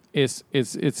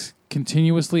 It's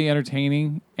continuously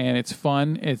entertaining and it's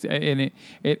fun.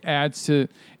 It adds to.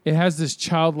 It has this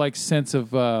childlike sense of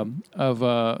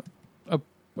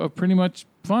pretty much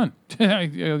fun.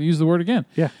 I'll use the word again.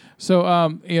 Yeah. So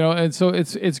and so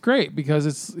it's great because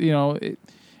it's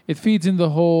it feeds into the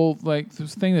whole the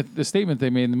statement they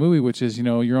made in the movie, which is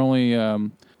you're only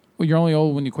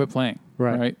old when you quit playing,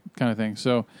 right? Kind of thing.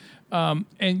 So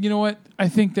and you know what? I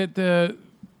think that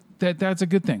that's a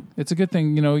good thing. It's a good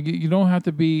thing. You don't have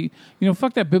to be,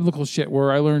 fuck that biblical shit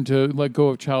where I learned to let go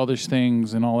of childish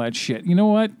things and all that shit. You know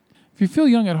what? If you feel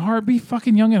young at heart, be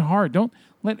fucking young at heart. Don't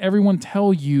let everyone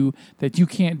tell you that you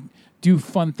can't do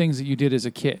fun things that you did as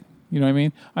a kid. You know what I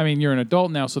mean? I mean, you're an adult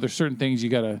now, so there's certain things you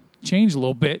got to change a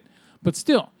little bit, but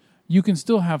still, you can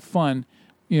still have fun,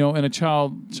 in a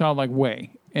childlike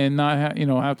way and not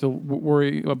have to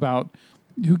worry about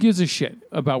who gives a shit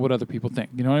about what other people think.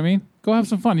 You know what I mean? Go have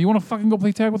some fun. You want to fucking go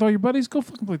play tag with all your buddies? Go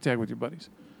fucking play tag with your buddies.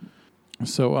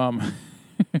 So,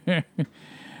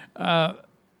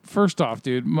 first off,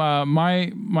 dude,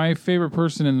 my favorite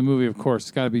person in the movie, of course,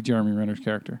 has got to be Jeremy Renner's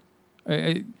character.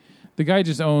 The guy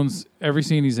just owns every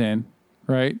scene he's in,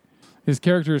 right? His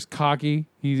character is cocky.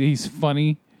 He's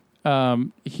funny.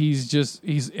 He's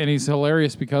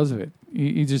hilarious because of it.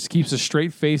 He just keeps a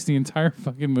straight face the entire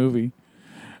fucking movie.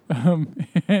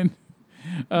 And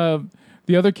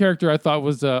the other character I thought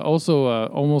was also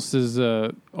almost as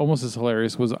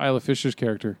hilarious was Isla Fisher's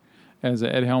character as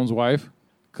Ed Helms' wife,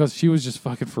 because she was just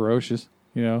fucking ferocious,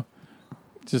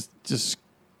 just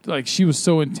like she was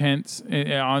so intense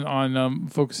on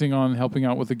focusing on helping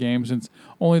out with the game, since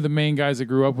only the main guys that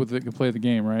grew up with it could play the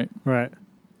game, right? Right.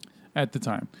 At the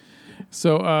time.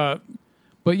 So,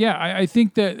 but yeah, I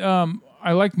think that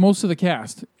I liked most of the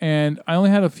cast, and I only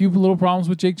had a few little problems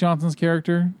with Jake Johnson's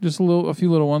character, just a few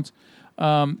little ones.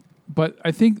 But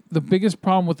I think the biggest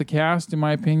problem with the cast, in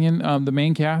my opinion, the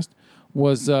main cast,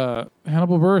 was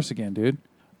Hannibal Buress again, dude.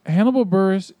 Hannibal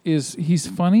Buress he's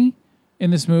funny in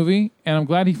this movie, and I'm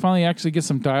glad he finally actually gets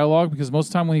some dialogue, because most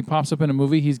of the time when he pops up in a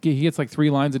movie, he gets like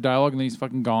 3 lines of dialogue and then he's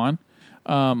fucking gone.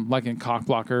 Like in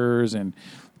Cockblockers and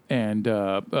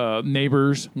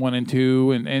Neighbors 1 and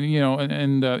 2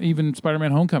 and even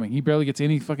Spider-Man Homecoming. He barely gets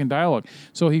any fucking dialogue.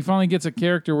 So he finally gets a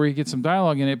character where he gets some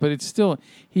dialogue in it, but it's still,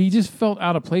 he just felt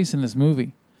out of place in this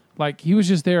movie. Like, he was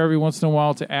just there every once in a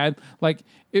while to add, like,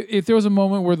 if there was a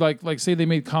moment where like say they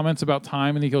made comments about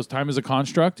time and he goes, time is a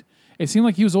construct. It seemed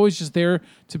like he was always just there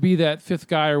to be that fifth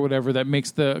guy or whatever that makes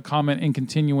the comment in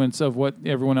continuance of what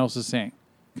everyone else is saying,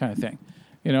 kind of thing.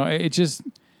 You know, it just,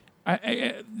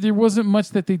 there wasn't much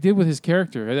that they did with his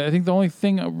character. I think the only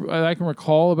thing I can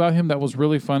recall about him that was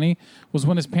really funny was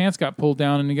when his pants got pulled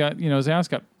down and he got, his ass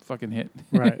got fucking hit.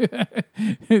 Right.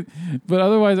 But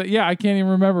otherwise, I can't even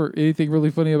remember anything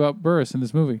really funny about Buress in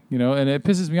this movie, and it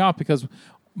pisses me off because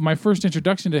my first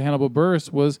introduction to Hannibal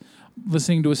Buress was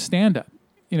listening to his stand-up.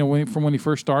 From when he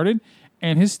first started,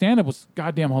 and his stand-up was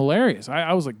goddamn hilarious.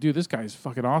 I was like, dude, this guy's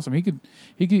fucking awesome.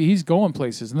 He's going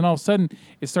places. And then all of a sudden,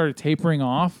 it started tapering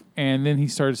off, and then he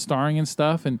started starring and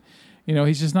stuff, and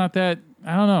he's just not that.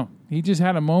 I don't know. He just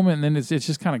had a moment, and then it's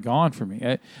just kind of gone for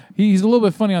me. He's a little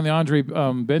bit funny on the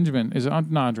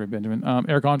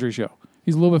Eric Andre show.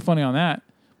 He's a little bit funny on that,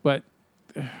 but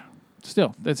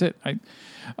still, that's it.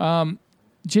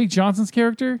 Jake Johnson's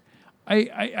character.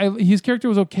 His character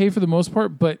was okay for the most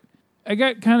part, but it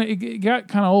got kind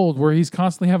of old where he's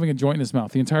constantly having a joint in his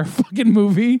mouth the entire fucking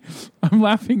movie. I'm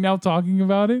laughing now talking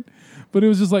about it, but it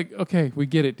was just like, okay, we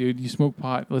get it, dude. You smoke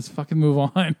pot. Let's fucking move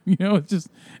on. It's just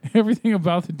everything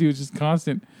about the dude is just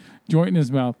constant joint in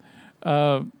his mouth.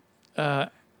 There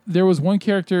was one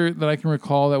character that I can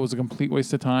recall that was a complete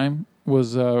waste of time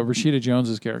was Rashida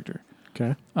Jones's character.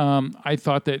 Okay. I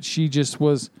thought that she just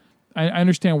was. I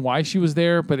understand why she was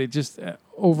there, but it just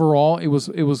overall it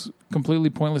was completely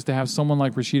pointless to have someone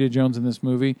like Rashida Jones in this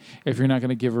movie if you're not going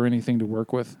to give her anything to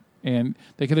work with. And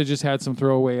they could have just had some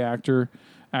throwaway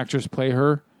actress play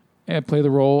her and play the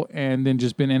role, and then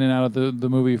just been in and out of the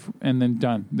movie and then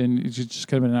done. Then it just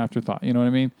could have been an afterthought. You know what I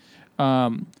mean?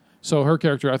 So her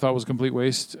character I thought was a complete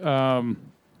waste.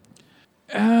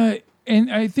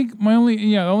 And I think the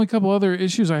only couple other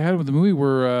issues I had with the movie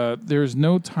were there's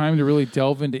no time to really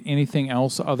delve into anything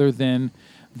else other than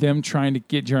them trying to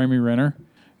get Jeremy Renner.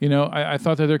 I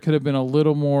thought that there could have been a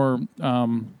little more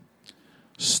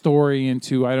story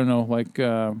into, I don't know, like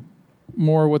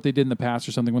more what they did in the past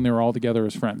or something when they were all together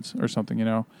as friends or something,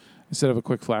 instead of a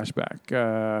quick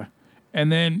flashback.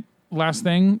 And then last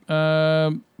thing,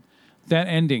 that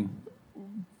ending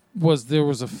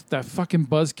that fucking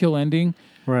buzzkill ending.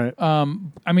 Right.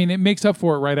 I mean, it makes up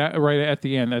for it right at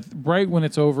the end. Right when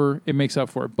it's over, it makes up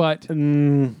for it. But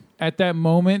at that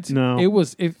moment, no.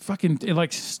 it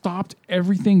like stopped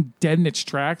everything dead in its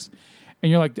tracks.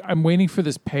 And you're like, I'm waiting for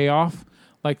this payoff.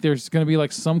 Like there's going to be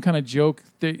like some kind of joke.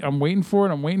 I'm waiting for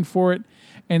it.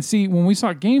 And see, when we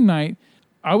saw Game Night,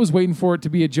 I was waiting for it to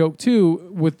be a joke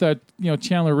too with that,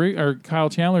 Chandler or Kyle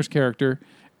Chandler's character.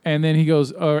 And then he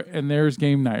goes, and there's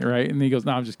Game Night, right? And he goes,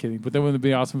 no, I'm just kidding. But then wouldn't it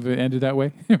be awesome if it ended that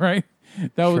way, right?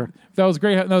 That was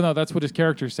great. No, that's what his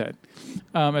character said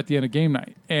at the end of Game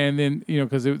Night. And then,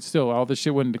 because it was still, all this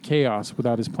shit went into chaos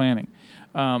without his planning.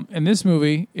 In this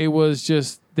movie, it was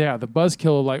just, the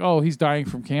buzzkill, like, oh, he's dying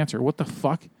from cancer. What the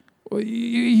fuck? How are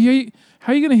you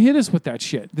going to hit us with that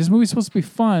shit? This movie's supposed to be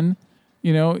fun.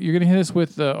 You're going to hit us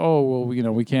with,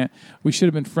 we should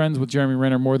have been friends with Jeremy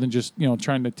Renner more than just,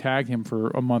 trying to tag him for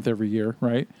a month every year,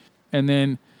 right? And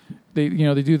then they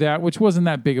do that, which wasn't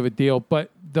that big of a deal,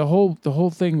 but the whole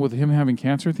thing with him having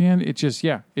cancer at the end, it just,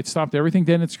 it stopped everything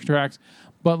dead in its tracks.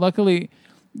 But luckily,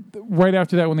 right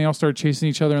after that, when they all started chasing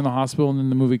each other in the hospital, and then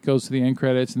the movie goes to the end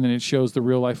credits, and then it shows the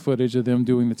real life footage of them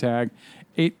doing the tag,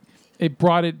 it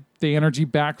brought the energy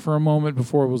back for a moment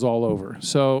before it was all over.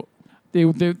 So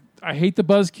I hate the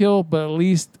buzzkill, but at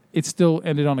least it still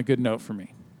ended on a good note for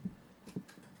me.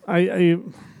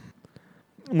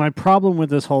 My problem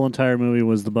with this whole entire movie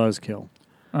was the buzzkill.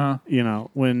 Uh-huh.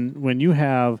 When you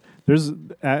have there's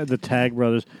the Tag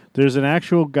brothers. There's an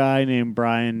actual guy named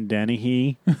Brian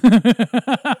Dennehy.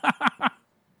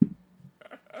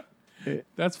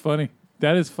 That's funny.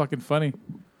 That is fucking funny.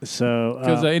 So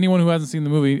Because anyone who hasn't seen the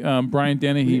movie, Brian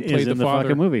Dennehy is played in the the father.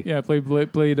 fucking movie. Yeah,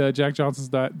 played Jack Johnson's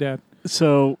dad.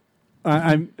 So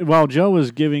I'm while Joe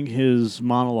was giving his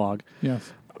monologue,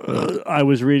 Yes. I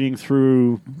was reading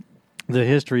through the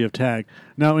history of tag.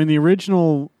 Now, in the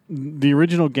original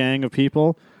gang of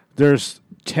people, there's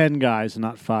 10 guys and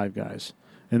not 5 guys,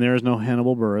 and there is no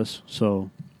Hannibal Buress. So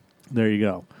there you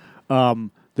go.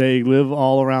 They live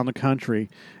all around the country.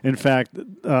 In fact,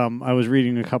 I was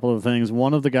reading a couple of things.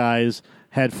 One of the guys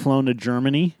had flown to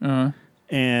Germany,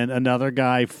 and another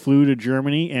guy flew to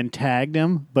Germany and tagged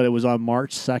him, but it was on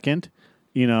March 2nd,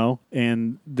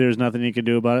 and there's nothing he could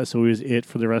do about it, so he was it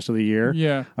for the rest of the year.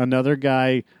 Yeah. Another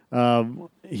guy,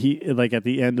 he like at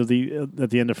the end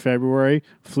of February,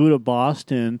 flew to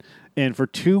Boston and for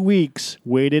 2 weeks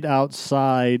waited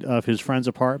outside of his friend's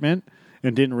apartment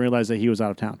and didn't realize that he was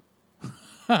out of town.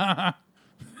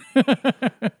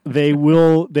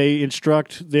 They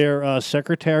instruct their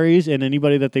secretaries and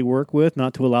anybody that they work with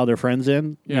not to allow their friends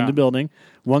in the building.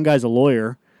 One guy's a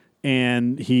lawyer,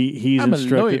 and he's I'm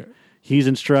instructed. a lawyer. He's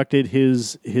instructed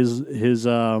his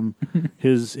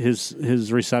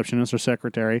receptionist or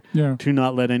secretary to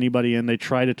not let anybody in. They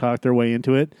try to talk their way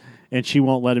into it, and she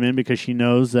won't let him in because she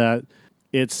knows that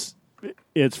it's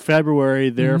February,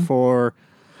 therefore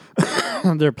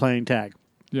they're playing tag.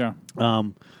 Yeah.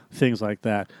 Things like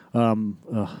that.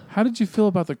 How did you feel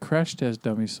about the Crash Test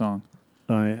Dummy song?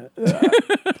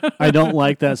 I don't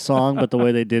like that song, but the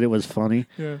way they did it was funny.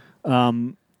 Yeah.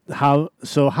 How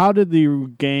did the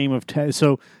game of tag?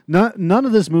 So none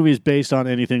of this movie is based on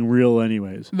anything real,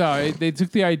 anyways. No, they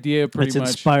took the idea pretty much.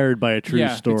 It's inspired by a true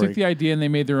story. They took the idea and they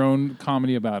made their own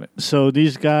comedy about it. So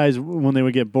these guys, when they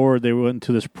would get bored, they went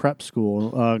to this prep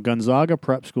school, Gonzaga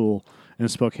Prep School in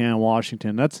Spokane,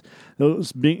 Washington.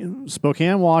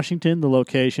 Spokane, Washington, the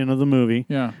location of the movie.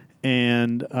 Yeah.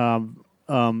 And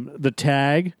the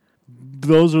tag.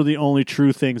 Those are the only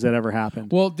true things that ever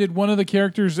happened. Well, did one of the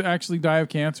characters actually die of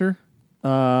cancer?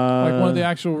 Like one of the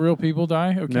actual real people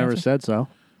die of never cancer? said so.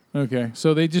 Okay,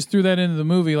 so they just threw that into the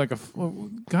movie like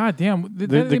God damn.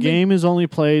 The game is only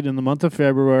played in the month of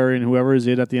February, and whoever is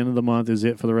it at the end of the month is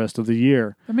it for the rest of the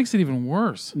year. That makes it even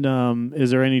worse.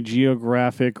 Is there any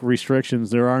geographic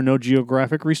restrictions? There are no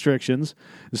geographic restrictions.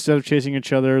 Instead of chasing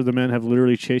each other, the men have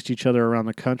literally chased each other around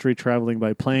the country, traveling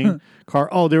by plane, car.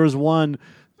 Oh, there was one.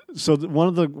 So one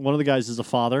of the guys is a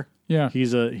father. Yeah,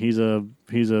 he's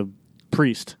a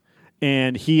priest,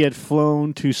 and he had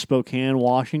flown to Spokane,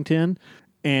 Washington.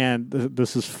 And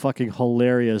this is fucking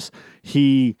hilarious.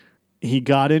 He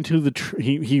got into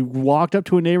he walked up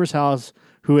to a neighbor's house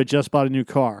who had just bought a new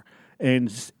car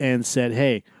and said,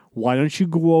 "Hey, why don't you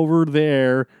go over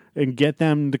there and get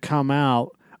them to come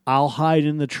out? I'll hide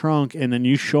in the trunk, and then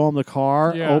you show them the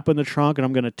car, open the trunk, and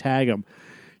I'm going to tag them."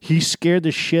 He scared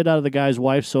the shit out of the guy's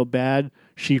wife so bad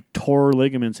she tore her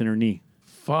ligaments in her knee.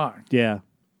 Fuck. Yeah,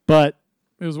 but.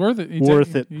 It was worth it.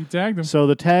 He tagged him. So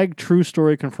the tag true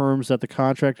story confirms that the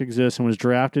contract exists and was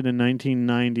drafted in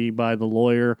 1990 by the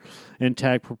lawyer and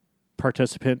tag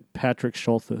participant Patrick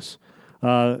Schulthess.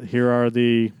 Here are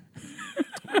the.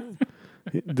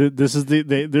 Here's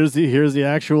the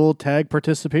actual tag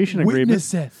participation agreement.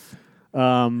 Witnesseth.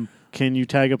 Can you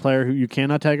tag a player you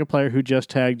cannot tag a player who just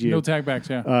tagged you? No tag backs,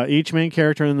 yeah. Each main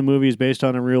character in the movie is based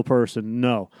on a real person.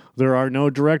 No. There are no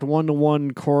direct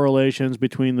one-to-one correlations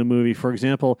between the movie. For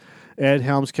example, Ed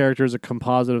Helms' character is a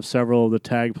composite of several of the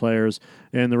tag players,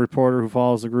 and the reporter who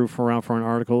follows the group around for an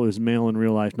article is male in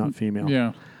real life, not female.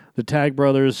 Yeah. The Tag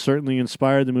brothers certainly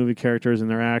inspired the movie characters and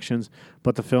their actions,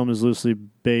 but the film is loosely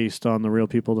based on the real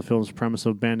people. The film's premise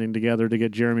of banding together to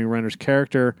get Jeremy Renner's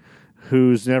character,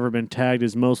 who's never been tagged,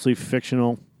 is mostly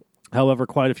fictional. However,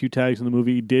 quite a few tags in the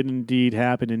movie did indeed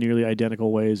happen in nearly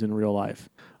identical ways in real life.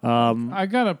 I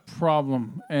got a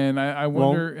problem, and I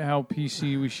wonder how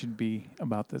PC we should be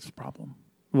about this problem.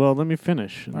 Well, let me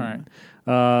finish. All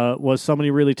right. Was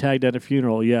somebody really tagged at a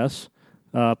funeral? Yes.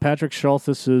 Patrick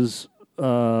Schulthess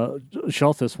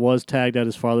was tagged at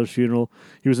his father's funeral.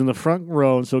 He was in the front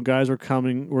row, and so guys were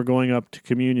going up to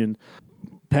communion.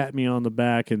 Pat me on the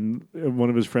back, and one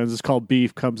of his friends, it's called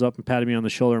Beef, comes up and patted me on the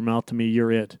shoulder and mouthed to me,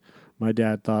 "You're it." My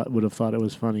dad would have thought it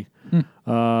was funny.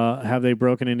 Have they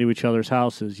broken into each other's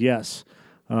houses? Yes.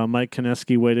 Mike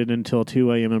Koneski waited until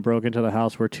 2 a.m. and broke into the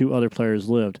house where 2 other players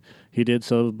lived. He did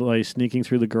so by sneaking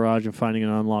through the garage and finding an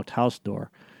unlocked house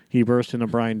door. He burst into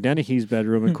Brian Dennehy's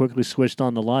bedroom and quickly switched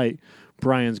on the light.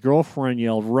 Brian's girlfriend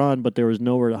yelled, "Run," but there was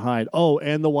nowhere to hide. Oh,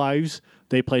 and the wives,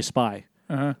 they play spy.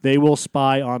 Uh-huh. They will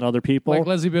spy on other people. Like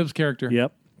Leslie Bibb's character.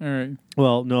 Yep. All right.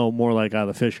 Well, no, more like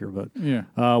Isla Fisher, but yeah.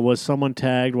 Was someone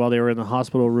tagged while they were in the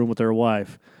hospital room with their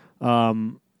wife?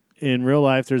 in real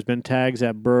life, there's been tags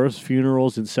at births,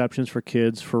 funerals, inceptions for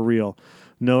kids for real.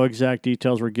 No exact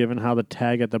details were given how the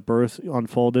tag at the birth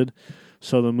unfolded,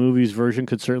 so the movie's version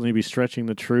could certainly be stretching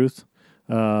the truth.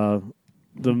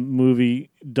 The movie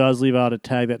does leave out a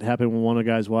tag that happened when one of the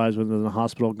guy's wives was in the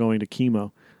hospital going to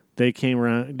chemo. They came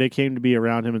to be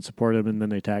around him and support him, and then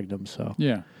they tagged him. So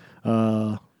Yeah.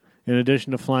 in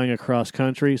addition to flying across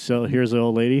country, so here's the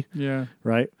old lady, Yeah.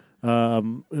 right?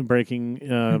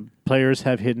 Breaking players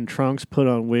have hidden trunks, put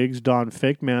on wigs, donned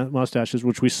fake mustaches,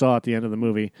 which we saw at the end of the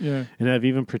movie, Yeah. and have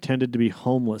even pretended to be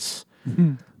homeless.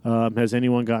 Has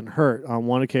anyone gotten hurt? On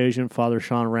one occasion, Father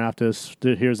Sean Raftis,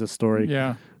 here's the story,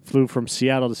 Yeah. flew from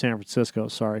Seattle to San Francisco,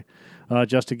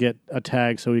 just to get a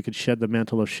tag so he could shed the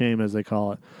mantle of shame, as they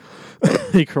call it.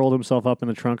 He curled himself up in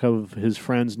the trunk of his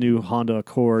friend's new Honda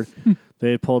Accord.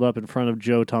 They had pulled up in front of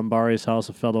Joe Tombari's house,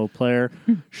 a fellow player.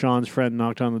 Sean's friend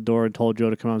knocked on the door and told Joe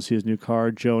to come out and see his new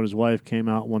car. Joe and his wife came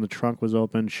out. When the trunk was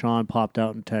open, Sean popped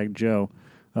out and tagged Joe.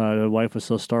 The wife was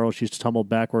so startled she tumbled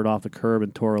backward off the curb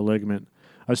and tore a ligament.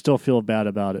 I still feel bad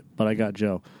about it, but I got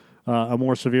Joe. A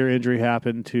more severe injury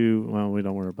happened to... Well, we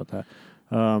don't worry about that.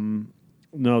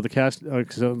 No, the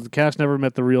cast never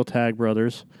met the real Tag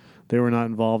brothers. They were not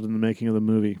involved in the making of the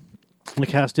movie. The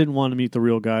cast didn't want to meet the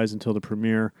real guys until the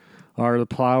premiere. Are the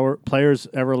players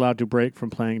ever allowed to break from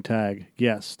playing tag?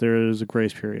 Yes, there is a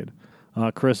grace period.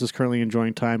 Chris is currently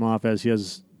enjoying time off as he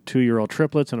has 2-year-old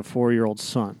triplets and a 4-year-old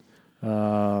son.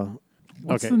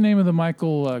 What's the name of the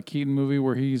Michael Keaton movie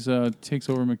where he's takes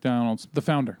over McDonald's? The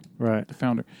Founder. Right. The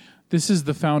Founder. This is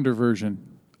the Founder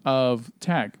version of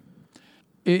tag.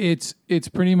 It's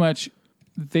pretty much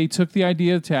they took the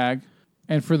idea of tag,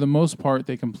 and for the most part,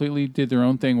 they completely did their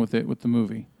own thing with it with the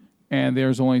movie. And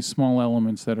there's only small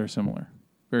elements that are similar,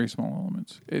 very small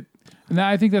elements. And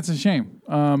I think that's a shame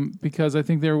because I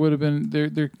think there would have been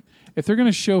if they're going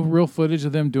to show real footage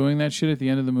of them doing that shit at the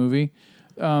end of the movie,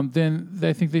 then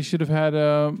I think they should have had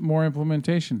more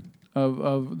implementation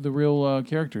of the real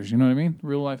characters. You know what I mean?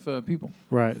 Real life people.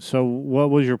 Right. So, what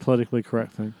was your politically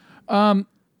correct thing?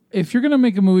 If you're going to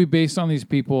make a movie based on these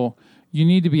people, you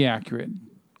need to be accurate.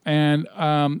 And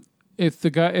if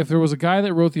there was a guy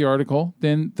that wrote the article,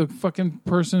 then the fucking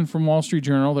person from Wall Street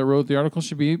Journal that wrote the article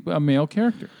should be a male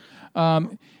character.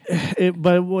 But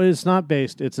it's not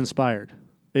based; it's inspired.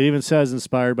 It even says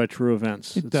inspired by true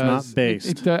events. It's not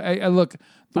based. Look,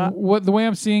 the way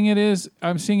I'm seeing it is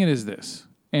this,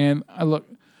 and I look,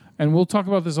 and we'll talk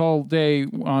about this all day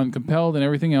on Compelled and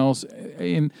everything else.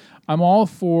 And I'm all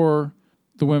for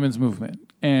the women's movement.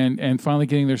 And finally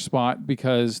getting their spot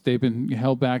because they've been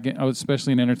held back,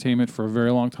 especially in entertainment, for a very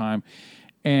long time.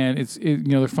 And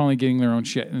they're finally getting their own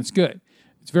shit, and it's good.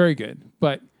 It's very good.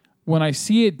 But when I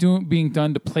see it being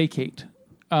done to placate,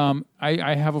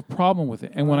 I have a problem with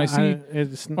it. And when I see,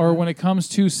 or when it comes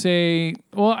to say,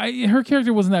 her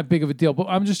character wasn't that big of a deal. But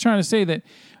I'm just trying to say that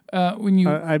when you,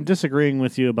 I'm disagreeing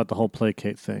with you about the whole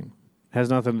placate thing. It has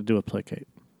nothing to do with placate.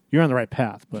 You're on the right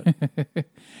path, but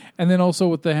and then also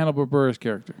with the Hannibal Buress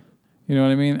character, you know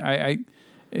what I mean?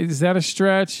 Is that a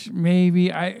stretch?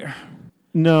 Maybe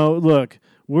No, look,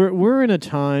 we're in a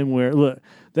time where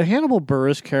the Hannibal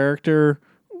Buress character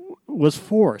was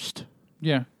forced.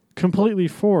 Yeah, completely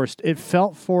forced. It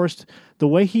felt forced. The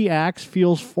way he acts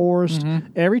feels forced.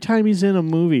 Mm-hmm. Every time he's in a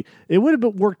movie, it would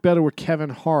have worked better with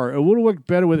Kevin Hart. It would have worked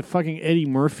better with fucking Eddie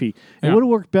Murphy. It would have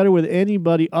worked better with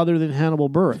anybody other than Hannibal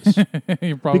Buress.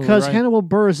 You're probably because right. Hannibal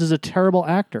Buress is a terrible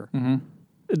actor.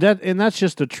 Mm-hmm. That's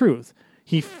just the truth.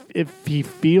 If he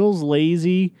feels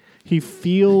lazy, he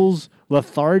feels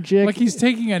lethargic. Like he's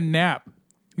taking a nap.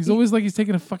 He's always like he's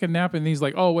taking a fucking nap, and he's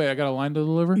like, "Oh wait, I got a line to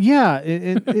deliver." Yeah,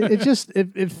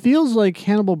 it feels like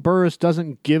Hannibal Buress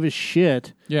doesn't give a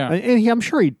shit. Yeah, and I'm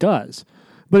sure he does,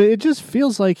 but it just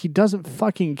feels like he doesn't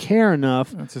fucking care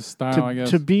enough. That's his style, I guess.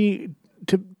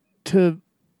 To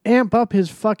amp up his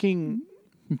fucking.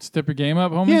 Step your game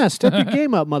up, homie. Yeah, step your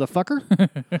game up, motherfucker.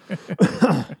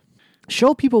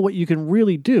 Show people what you can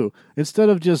really do instead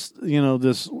of just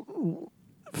this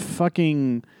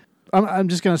fucking. I'm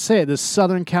just gonna say it. This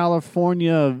Southern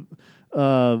California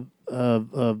surfer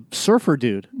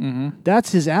dude. Mm-hmm.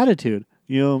 That's his attitude.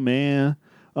 Man,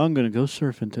 I'm gonna go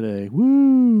surfing today.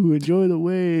 Woo! Enjoy the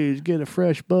waves, get a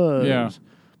fresh buzz. Yeah.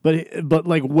 But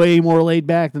like way more laid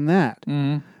back than that.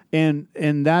 Mm-hmm.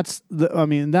 And that's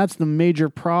the major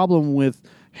problem with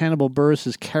Hannibal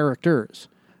Buress's characters.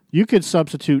 You could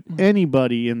substitute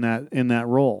anybody in that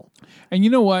role. And you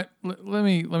know what? Let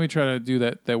me try to do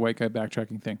that white guy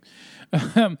backtracking thing.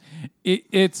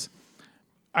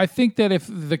 I think that if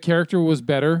the character was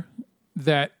better,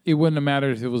 that it wouldn't have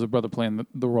mattered if it was a brother playing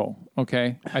the role.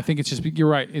 Okay, I think it's just you're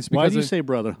right. It's because Why do you say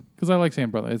brother? Because I like saying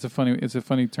brother. It's a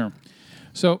funny term.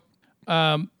 So,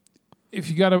 if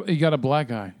you got a black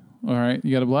guy, all right,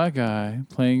 you got a black guy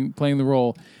playing the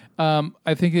role.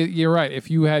 I think you're right. If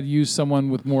you had used someone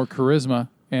with more charisma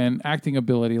and acting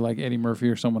ability, like Eddie Murphy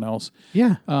or someone else,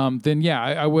 Yeah. then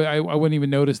I wouldn't even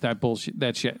notice that bullshit,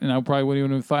 that shit, and I probably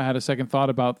wouldn't even had a second thought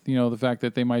about the fact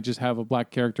that they might just have a black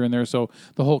character in there, so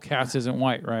the whole cast isn't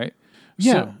white, right?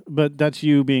 Yeah, So, but that's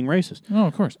you being racist. oh,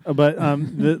 of course. But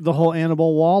the whole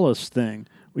Annabelle Wallace thing,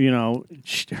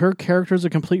 her character is a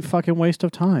complete fucking waste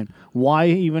of time. Why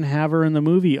even have her in the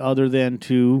movie other than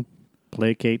to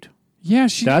placate? Yeah,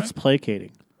 That's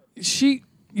placating.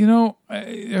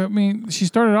 I mean, she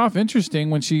started off interesting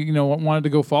when she, wanted to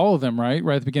go follow them, right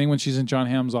at the beginning when she's in John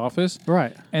Hamm's office.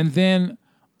 Right. And then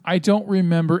I don't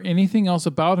remember anything else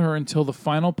about her until the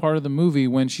final part of the movie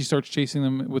when she starts chasing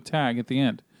them with Tag at the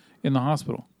end in the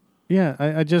hospital. Yeah,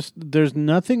 I just, there's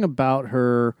nothing about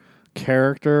her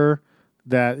character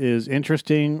that is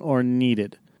interesting or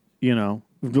needed.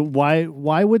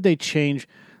 Why would they change?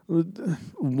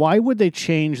 Why would they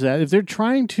change that if they're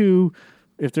trying to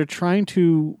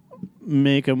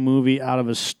make a movie out of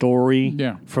a story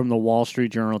from the Wall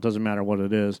Street Journal? It doesn't matter what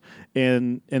it is,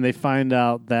 and they find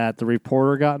out that the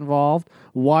reporter got involved.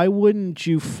 Why wouldn't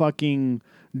you fucking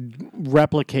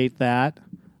replicate that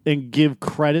and give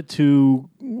credit to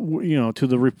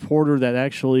the reporter that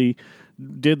actually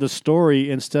did the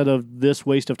story instead of this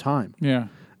waste of time? Yeah,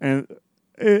 and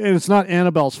it's not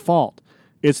Annabelle's fault.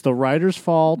 It's the writer's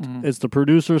fault. Mm-hmm. It's the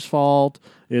producer's fault.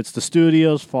 It's the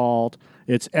studio's fault.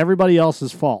 It's everybody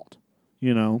else's fault,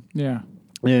 Yeah.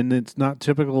 And it's not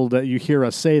typical that you hear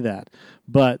us say that.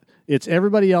 But it's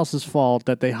everybody else's fault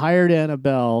that they hired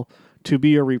Annabelle to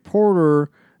be a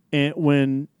reporter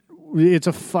when it's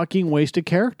a fucking wasted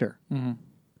character. Mm-hmm.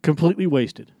 Completely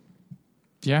wasted.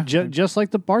 Yeah. Just like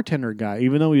the bartender guy,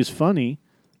 even though he was funny.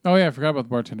 Oh yeah, I forgot about the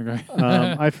bartender guy.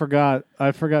 I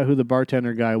forgot who the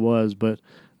bartender guy was, but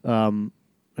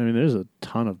there's a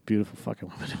ton of beautiful fucking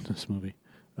women in this movie.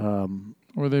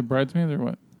 Were they bridesmaids or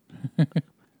what?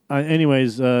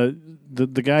 Anyways,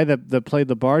 the guy that played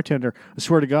the bartender, I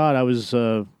swear to God, I was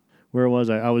where was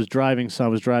I? I was driving.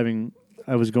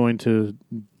 I was going to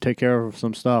take care of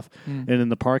some stuff, and in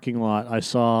the parking lot, I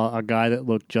saw a guy that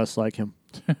looked just like him,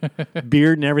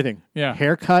 beard and everything. Yeah,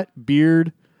 haircut,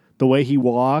 beard. The way he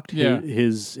walked, yeah.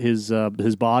 his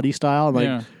body style. I'm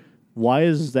like, why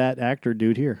is that actor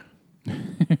dude here?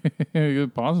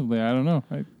 Possibly, I don't know.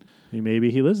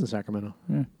 Maybe he lives in Sacramento.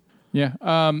 Yeah.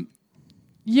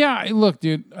 Look,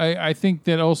 dude, I think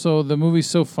that also the movie's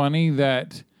so funny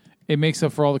that it makes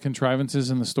up for all the contrivances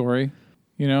in the story.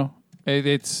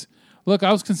 It's look.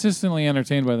 I was consistently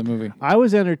entertained by the movie. I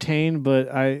was entertained, but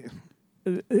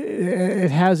it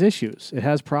has issues. It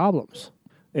has problems.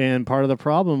 And part of the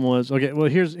problem was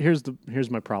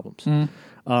here's my problems.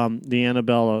 The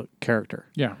Annabella character.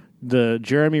 Yeah. The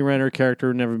Jeremy Renner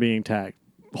character never being tagged.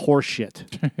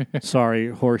 Horseshit. Sorry,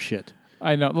 horseshit.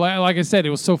 I know. Like I said, it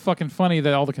was so fucking funny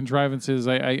that all the contrivances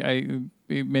it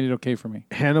made it okay for me.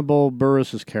 Hannibal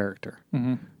Buress's character.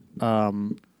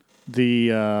 Mm-hmm.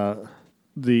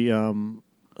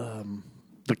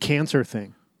 The cancer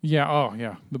thing. Yeah. Oh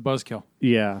yeah. The buzzkill.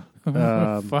 Yeah.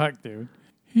 Fuck, dude.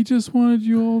 He just wanted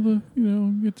you all to,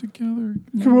 get together.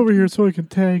 Come over here so I can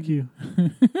tag you.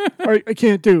 I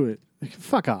can't do it.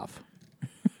 Fuck off.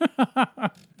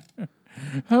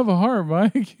 Have a heart,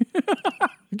 Mike.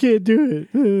 I can't do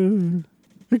it.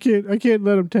 I can't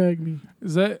let him tag me.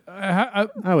 Is that? I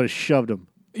would have shoved him.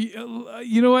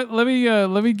 You know what? Let me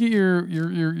get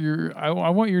your. I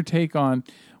want your take on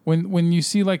when you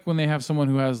see when they have someone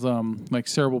who has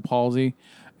cerebral palsy.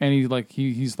 And he's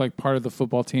part of the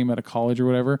football team at a college or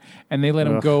whatever, and they let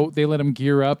him go. They let him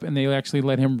gear up, and they actually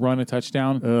let him run a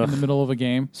touchdown in the middle of a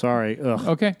game. Sorry. Ugh.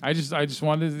 Okay, I just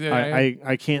wanted to.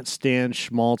 I can't stand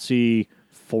schmaltzy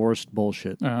forced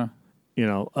bullshit. Uh-huh.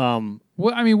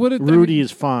 Rudy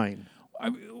is fine.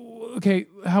 Okay,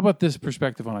 how about this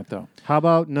perspective on it though? How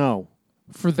about no?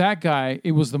 For that guy,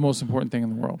 it was the most important thing in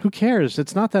the world. Who cares?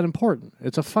 It's not that important.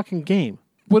 It's a fucking game.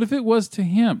 What if it was to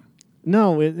him?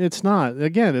 No, it's not.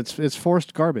 Again, it's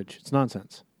forced garbage. It's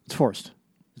nonsense. It's forced.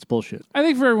 It's bullshit. I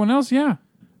think for everyone else, yeah,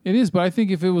 it is. But I think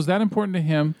if it was that important to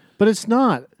him, but it's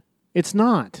not. It's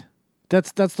not.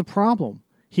 That's the problem.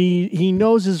 He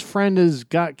knows his friend has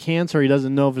got cancer. He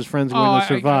doesn't know if his friend's going to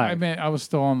survive. I was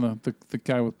still on the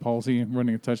guy with palsy and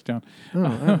running a touchdown.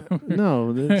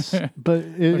 No,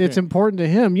 it's important to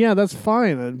him. Yeah, that's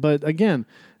fine. But again,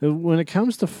 when it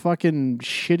comes to fucking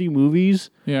shitty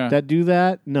movies that do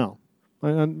that, no.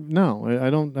 No, I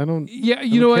don't. Yeah, don't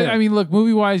you know what? care. I mean, look,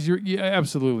 movie wise,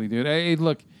 absolutely, dude.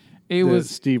 Look, it was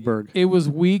Steve Berg. It was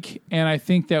weak, and I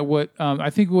think that what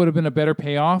would have been a better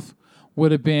payoff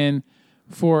would have been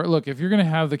if you're going to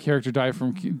have the character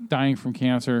dying from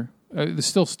cancer, it's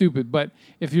still stupid. But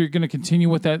if you're going to continue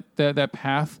with that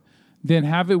path, then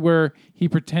have it where he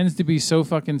pretends to be so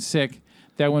fucking sick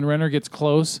that when Renner gets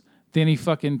close, then he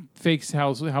fucking fakes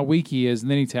how weak he is, and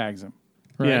then he tags him.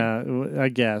 Right? Yeah, I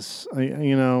guess. I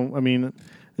mean,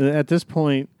 at this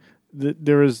point,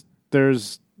 there's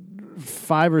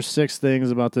 5 or 6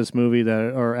 things about this movie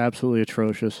that are absolutely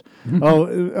atrocious.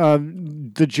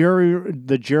 The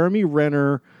Jeremy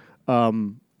Renner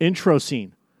intro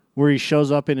scene where he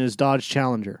shows up in his Dodge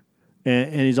Challenger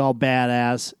and he's all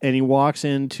badass and he walks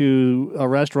into a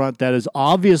restaurant that is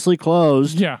obviously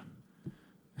closed. Yeah.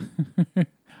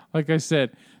 Like I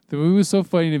said, the movie was so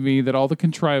funny to me that all the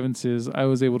contrivances I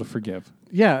was able to forgive.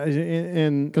 Yeah,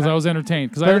 and because I was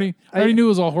entertained. Because I already knew it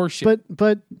was all horseshit.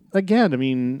 But again, I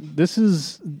mean, this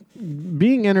is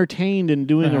being entertained and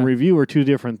doing a review are two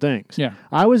different things. Yeah,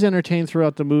 I was entertained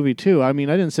throughout the movie too. I mean,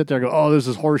 I didn't sit there and go, "Oh, this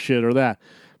is horseshit" or that.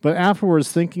 But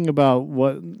afterwards, thinking about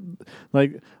what,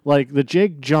 like the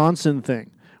Jake Johnson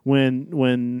thing,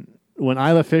 when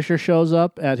Isla Fisher shows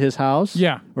up at his house,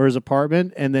 or his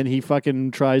apartment, and then he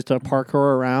fucking tries to park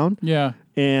her around,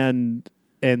 and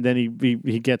then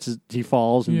he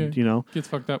falls and gets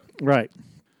fucked up. Right,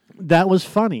 that was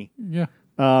funny. Yeah.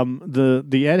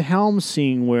 The Ed Helms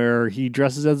scene where he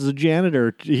dresses as a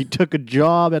janitor, he took a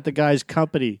job at the guy's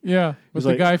company. Yeah, but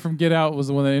the guy from Get Out was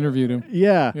the one that interviewed him.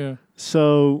 Yeah, yeah.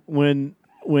 So when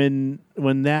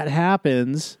that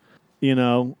happens,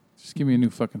 just give me a new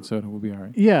fucking soda, we'll be all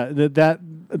right. Yeah,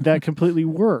 that completely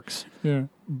works. Yeah.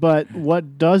 But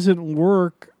what doesn't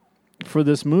work for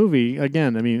this movie,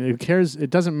 again, I mean, who cares?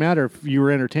 It doesn't matter if you were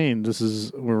entertained.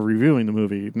 We're reviewing the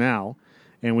movie now,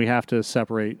 and we have to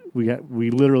separate.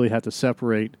 We literally have to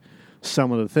separate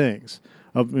some of the things.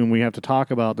 And we have to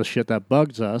talk about the shit that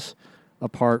bugs us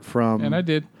apart from. And I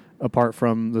did. Apart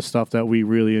from the stuff that we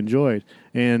really enjoyed.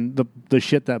 And the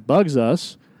shit that bugs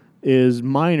us is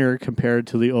minor compared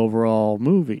to the overall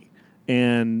movie.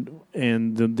 And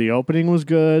the opening was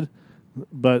good,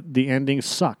 but the ending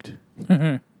sucked.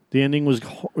 The ending was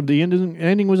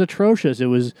atrocious. It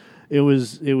was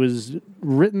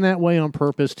written that way on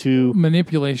purpose to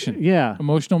manipulation. Yeah,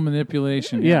 emotional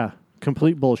manipulation. Yeah,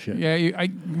 complete bullshit. Yeah,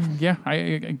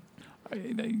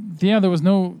 there was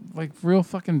no real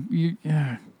fucking.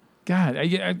 God,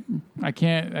 I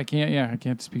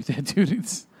can't dispute that, dude.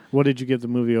 What did you give the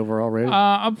movie overall rating?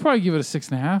 I'll probably give it a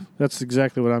 6.5. That's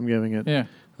exactly what I'm giving it. Yeah.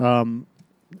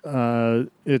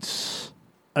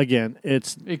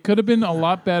 It could have been a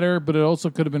lot better, but it also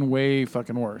could have been way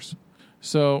fucking worse.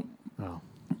 So,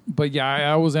 but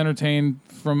yeah, I was entertained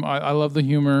I love the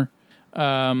humor.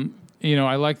 I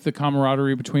like the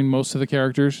camaraderie between most of the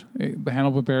characters.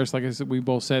 Hannibal Buress, like I said, we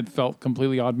both said, felt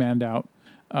completely odd-manned out.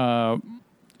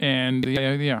 And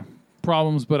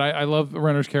problems, but I love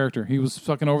Renner's character. He was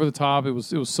fucking over the top. It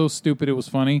was so stupid. It was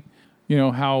funny.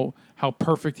 How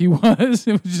perfect he was.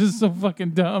 It was just so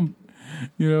fucking dumb.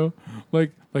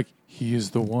 Like he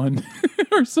is the one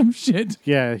or some shit.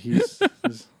 Yeah, he's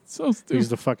so stupid. He's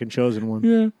the fucking chosen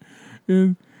one. Yeah.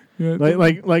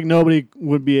 Like nobody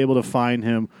would be able to find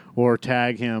him or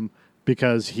tag him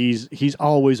because he's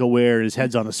always aware his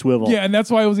head's on a swivel. Yeah, and that's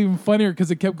why it was even funnier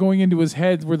because it kept going into his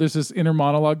head where there's this inner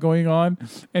monologue going on,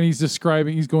 and he's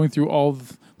going through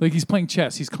he's playing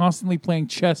chess. He's constantly playing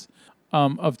chess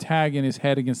of tag in his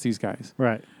head against these guys.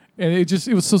 Right. And it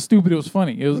was so stupid. It was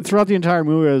funny. It was throughout the entire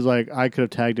movie. I was like, I could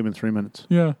have tagged him in 3 minutes.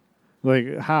 Yeah.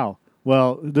 Like how?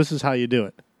 Well, this is how you do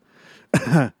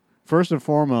it. First and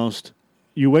foremost,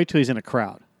 you wait till he's in a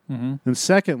crowd. Mm-hmm. And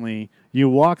secondly, you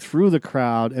walk through the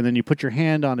crowd and then you put your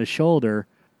hand on his shoulder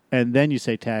and then you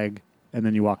say tag and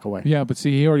then you walk away. Yeah, but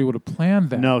see, he already would have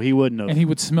planned that. No, he wouldn't have. And he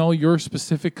would smell your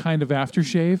specific kind of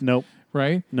aftershave. Nope.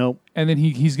 Right? Nope. And then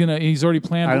he's already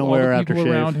planned all the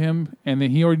people around him, and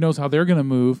then he already knows how they're gonna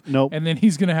move. Nope. And then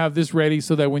he's gonna have this ready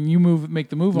so that when you make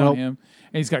the move on him,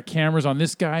 and he's got cameras on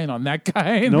this guy and on that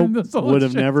guy. And nope. Would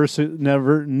have never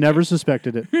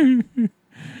suspected it.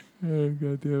 Oh,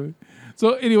 God damn it.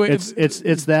 So anyway,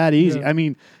 it's that easy. Yeah. I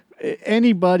mean,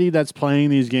 anybody that's playing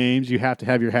these games, you have to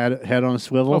have your head on a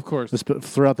swivel. Of course.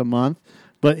 Throughout the month.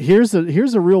 But here's the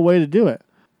real way to do it.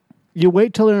 You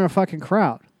wait till they're in a fucking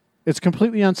crowd. It's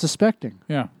completely unsuspecting.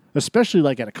 Yeah. Especially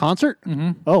like at a concert.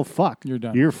 Mm-hmm. Oh, fuck. You're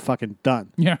done. You're fucking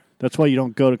done. Yeah. That's why you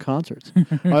don't go to concerts.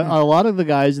 a lot of the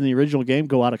guys in the original game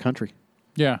go out of country.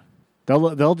 Yeah.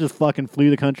 They'll just fucking flee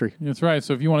the country. That's right.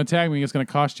 So if you want to tag me, it's going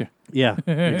to cost you. Yeah,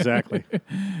 exactly.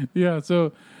 Yeah.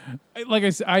 So, like I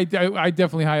said, I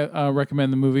definitely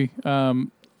recommend the movie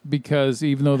because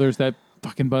even though there's that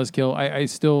fucking buzzkill,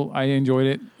 I enjoyed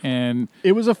it, and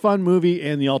it was a fun movie.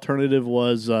 And the alternative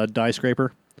was Die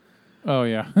Scraper. Oh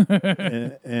yeah,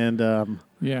 and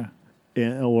yeah.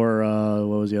 Or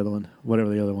what was the other one? Whatever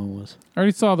the other one was. I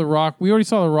already saw The Rock. We already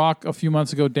saw The Rock a few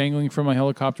months ago dangling from a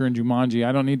helicopter in Jumanji.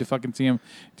 I don't need to fucking see him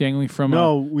dangling from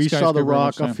we saw The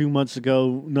Rock a few months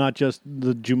ago, not just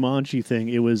the Jumanji thing.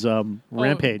 It was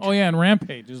Rampage. Oh, yeah, and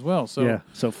Rampage as well. So yeah,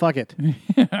 so fuck it.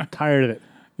 Tired of it.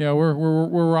 Yeah,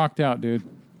 we're rocked out, dude.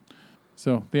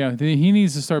 So, yeah, he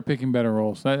needs to start picking better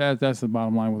roles. That's the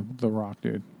bottom line with The Rock,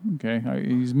 dude. Okay?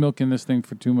 He's milking this thing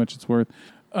for too much it's worth.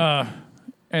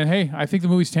 And hey, I think the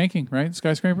movie's tanking, right?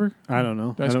 Skyscraper? I don't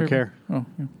know. I don't care. Oh,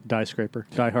 yeah. Die Scraper.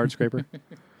 Die Hard Scraper.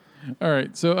 All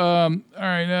right. So,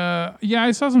 yeah,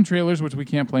 I saw some trailers, which we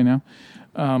can't play now.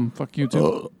 Fuck you,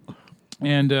 too.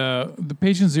 And The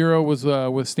Patient Zero was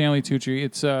with Stanley Tucci.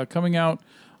 It's coming out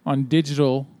on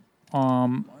digital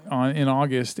in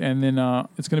August, and then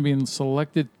it's going to be in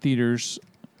selected theaters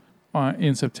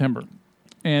in September.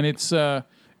 And it's the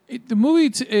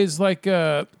movie is like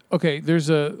okay. There's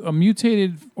a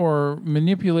mutated or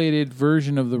manipulated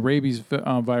version of the rabies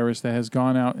virus that has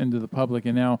gone out into the public,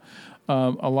 and now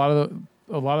a lot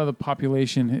of the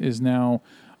population is now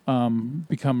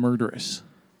become murderous.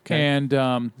 Okay. And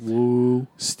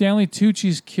Stanley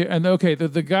Tucci's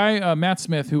the guy Matt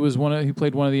Smith, who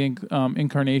played one of the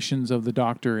incarnations of the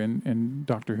Doctor in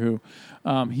Doctor Who,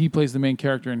 he plays the main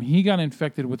character, and he got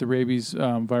infected with the rabies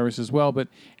virus as well, but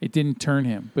it didn't turn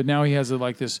him. But now he has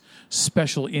this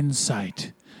special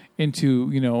insight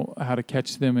into how to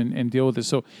catch them and deal with it.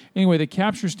 So anyway, they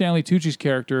capture Stanley Tucci's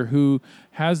character who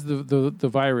has the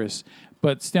virus,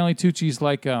 but Stanley Tucci's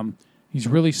like he's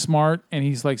really smart, and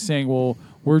he's like saying, well,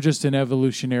 we're just an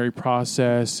evolutionary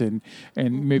process, and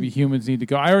maybe humans need to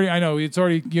go. I know it's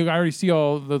already. I already see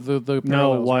all the parallels.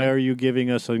 No, why are you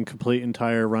giving us a complete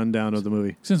entire rundown of the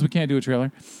movie? Since we can't do a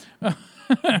trailer,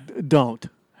 don't.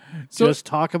 So, just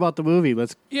talk about the movie.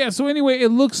 Yeah. So anyway, it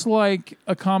looks like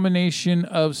a combination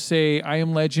of, say, I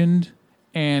Am Legend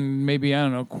and maybe, I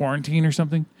don't know, Quarantine or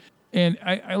something. And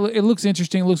it looks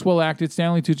interesting. It looks well acted.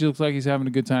 Stanley Tucci looks like he's having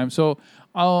a good time. So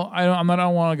I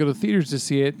don't want to go to theaters to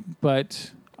see it,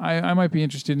 but I might be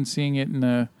interested in seeing it in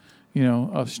a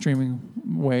streaming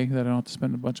way that I don't have to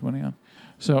spend a bunch of money on.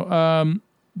 So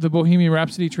the Bohemian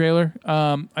Rhapsody trailer.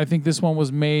 I think this one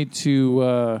was made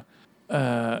to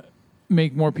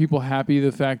make more people happy.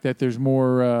 The fact that there's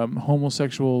more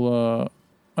homosexual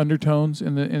undertones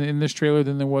in this trailer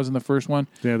than there was in the first one.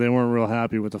 Yeah, they weren't real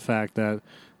happy with the fact that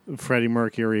Freddie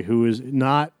Mercury, who is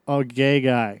not a gay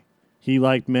guy, he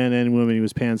liked men and women. He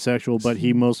was pansexual, but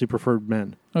he mostly preferred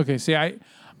men. Okay, see, I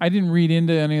didn't read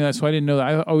into any of that, so I didn't know that.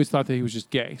 I always thought that he was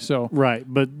just gay. So right,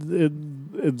 but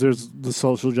there's the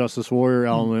social justice warrior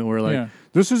element where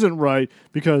this isn't right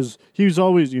because he was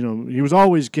always he was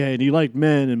always gay and he liked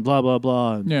men and blah blah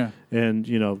blah. And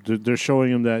they're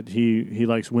showing him that he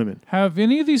likes women. Have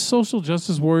any of these social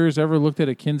justice warriors ever looked at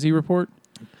a Kinsey report?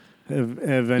 Have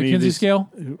the Kinsey scale?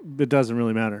 It doesn't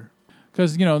really matter.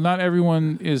 Because, not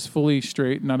everyone is fully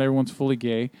straight. Not everyone's fully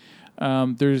gay.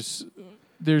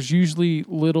 There's usually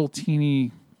little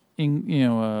teeny,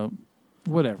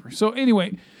 whatever. So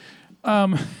anyway.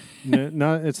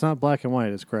 It's not black and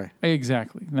white. It's gray.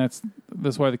 Exactly. And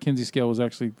that's why the Kinsey scale was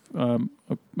actually a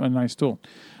nice tool.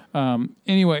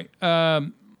 Anyway,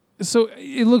 so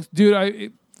it looks,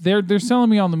 dude, They're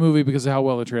selling me on the movie because of how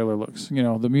well the trailer looks.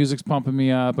 The music's pumping me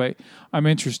up. I'm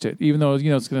interested, even though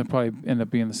it's going to probably end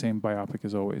up being the same biopic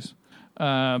as always.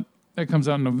 That comes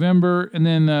out in November, and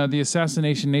then the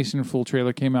Assassination Nation full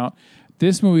trailer came out.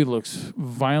 This movie looks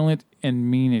violent and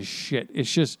mean as shit.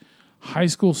 It's just high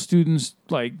school students,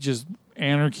 like just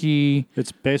anarchy.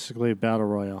 It's basically a battle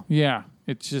royale. Yeah,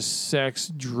 it's just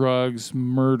sex, drugs,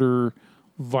 murder,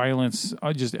 violence,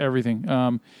 just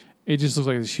everything. It just looks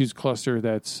like this huge cluster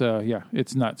that's,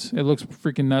 it's nuts. It looks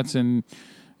freaking nuts, and,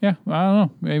 I don't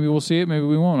know. Maybe we'll see it, maybe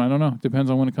we won't. I don't know.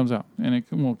 Depends on when it comes out. And it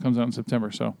comes out in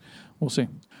September, so we'll see.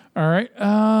 All right.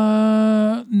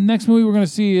 Next movie we're going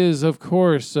to see is, of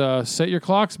course, set your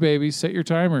clocks, baby. Set your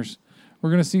timers.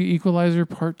 We're going to see Equalizer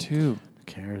Part 2. Who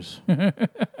cares?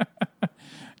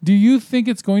 Do you think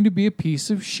it's going to be a piece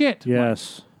of shit?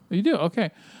 Yes. You do?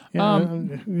 Okay. Yeah,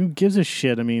 who gives a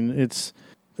shit? I mean, it's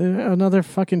another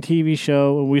fucking TV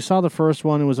show. We saw the first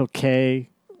one. It was okay.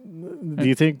 Do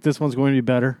you think this one's going to be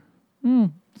better?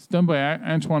 It's done by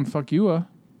Antoine Fuqua.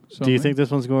 Do you think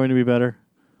this one's going to be better?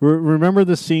 Remember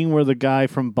the scene where the guy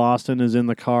from Boston is in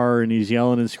the car and he's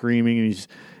yelling and screaming and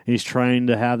he's trying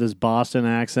to have this Boston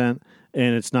accent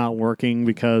and it's not working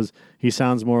because he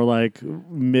sounds more like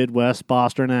Midwest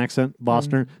Boston accent.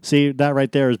 Boston. See, that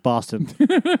right there is Boston.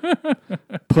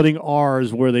 Putting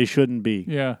R's where they shouldn't be.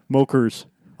 Yeah. Mokers.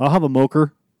 I'll have a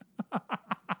moker.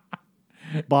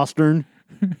 Boston.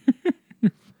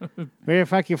 Where the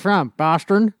fuck you from?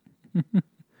 Boston?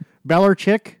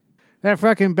 Bellerchick? That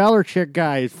fucking Bellerchick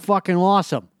guy is fucking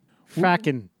awesome.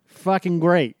 Fucking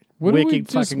great. What did we Wicked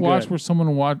just fucking watch good. where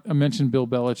someone mentioned Bill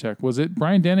Belichick? Was it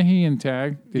Brian Dennehy and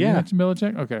Tag? Did he Yeah. mention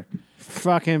Belichick? Okay.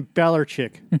 Fucking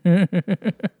Bellerchick.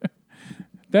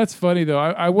 That's funny, though.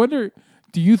 I wonder,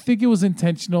 do you think it was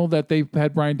intentional that they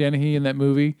had Brian Dennehy in that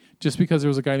movie just because there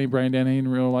was a guy named Brian Dennehy in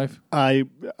real life? I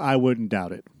wouldn't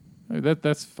doubt it.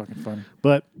 That's fucking funny.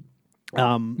 But You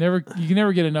can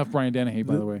never get enough Brian Dennehy,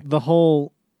 by the way. the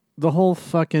whole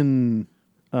fucking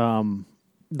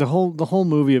the whole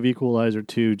movie of Equalizer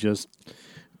 2 just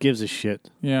gives a shit.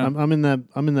 Yeah. I'm in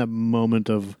that moment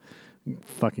of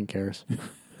fucking cares.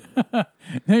 Now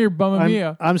you're bumming me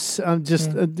out. I'm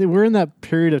just we're in that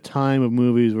period of time of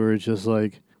movies where it's just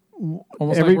like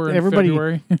Almost like we're in everybody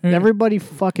February. everybody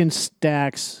fucking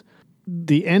stacks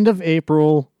the end of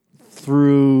April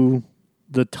through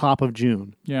the top of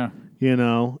June. Yeah. You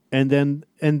know, and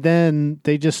then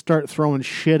they just start throwing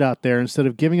shit out there instead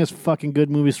of giving us fucking good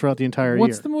movies throughout the entire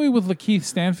What's year. the movie with Lakeith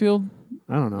Stanfield?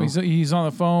 I don't know. He's on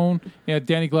the phone. Yeah,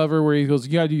 Danny Glover, where he goes,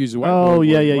 "You got to use your white Oh boy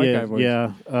yeah, voice, yeah, white yeah, guy voice."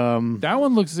 yeah. That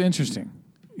one looks interesting.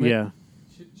 Yeah.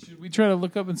 Should we try to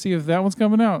look up and see if that one's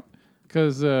coming out?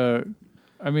 Because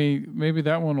maybe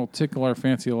that one will tickle our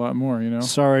fancy a lot more. You know.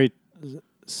 Sorry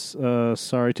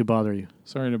to bother you.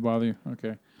 Sorry to bother you.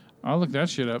 Okay, I'll look that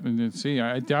shit up and then see.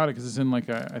 I doubt it because it's in I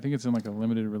think it's in like a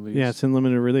limited release. Yeah, it's in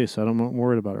limited release. So I'm not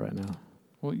worried about it right now.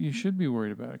 Well, you should be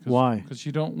worried about it. Why? Because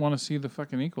you don't want to see the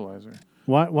fucking Equalizer.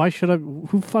 Why should I?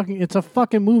 Who fucking? It's a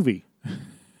fucking movie.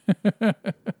 All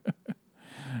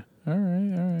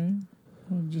right.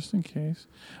 Well, just in case.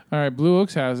 All right, Blue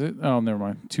Oaks has it. Oh, never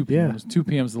mind. 2 p.m. Yeah. 2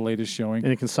 p.m. is the latest showing.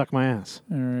 And it can suck my ass.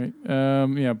 All right.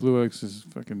 Yeah, Blue Oaks is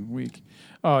fucking weak.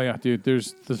 Oh, yeah, dude.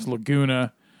 There's this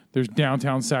Laguna. There's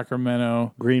downtown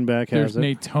Sacramento. Greenback There's has it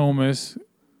Nate Thomas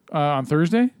on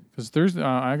Thursday. Because Thursday,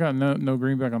 I got no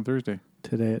Greenback on Thursday.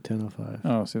 today at 10:05.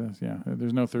 Oh, see,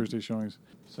 there's no Thursday showings.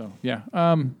 So, yeah.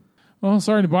 Well,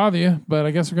 sorry to bother you, but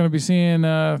I guess we're going to be seeing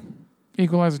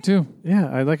Equalizer 2.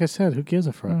 Yeah, like I said, who gives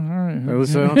a fuck? All right. At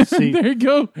least I don't see. There you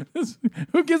go.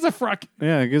 Who gives a fuck?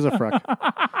 Yeah, it gives a fuck.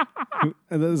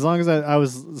 As long as I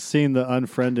was seeing the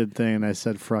unfriended thing, and I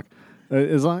said "fruck."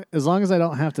 As long as I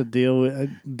don't have to deal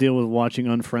with watching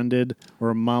Unfriended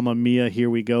or Mamma Mia, Here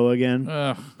We Go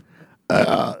Again.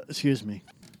 Excuse me.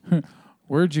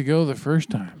 Where'd you go the first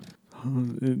time?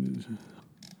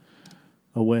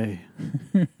 Away.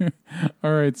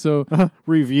 All right, so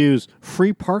Reviews.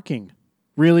 Free parking.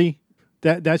 Really?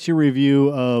 That's your review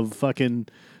of fucking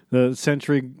the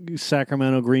Century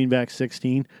Sacramento Greenback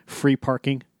 16? Free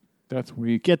parking? that's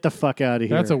weak. Get the fuck out of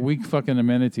here. That's a weak fucking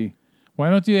amenity. Why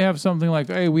don't you have something like,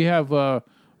 hey, we have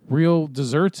real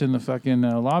desserts in the fucking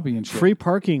lobby and shit. Free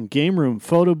parking, game room,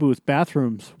 photo booth,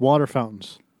 bathrooms, water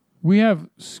fountains. We have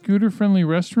scooter-friendly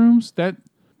restrooms.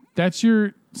 That's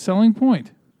your selling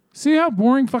point. See how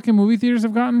boring fucking movie theaters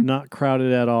have gotten? Not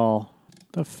crowded at all.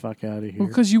 The fuck out of here. Well,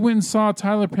 because you went and saw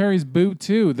Tyler Perry's boot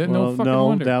too. No fucking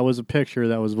wonder. That was a picture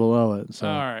that was below it. So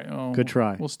All right. Oh, good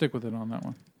try. We'll stick with it on that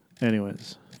one.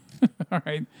 Anyways. All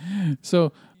right.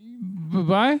 So,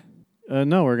 bye-bye?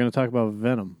 No, we're going to talk about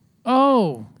Venom.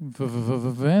 Oh,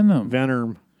 Venom.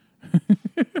 Venom.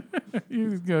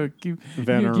 You're going to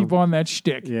Venom. keep on that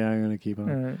shtick. Yeah, I'm going to keep on.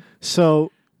 All right.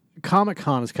 So,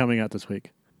 Comic-Con is coming out this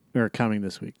week. Or coming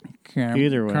this week.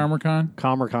 Either way. Comic-Con?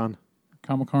 Comic-Con.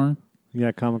 Comic-Con?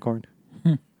 Yeah, Comic-Con.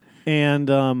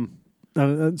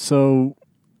 And so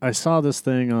I saw this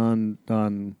thing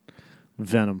on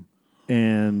Venom.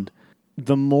 And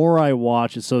the more I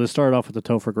watch it, so they started off with the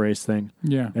Topher Grace thing.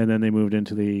 Yeah. And then they moved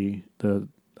into the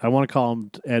I want to call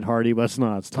him Ed Hardy, but it's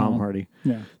not. It's Tom Hardy.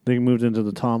 Yeah. They moved into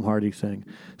the Tom Hardy thing.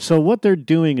 So what they're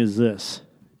doing is this.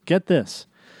 Get this.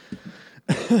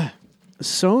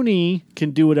 Sony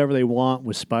can do whatever they want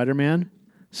with Spider-Man.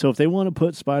 So if they want to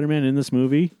put Spider-Man in this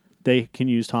movie, they can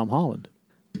use Tom Holland.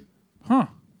 Huh.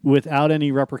 Without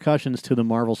any repercussions to the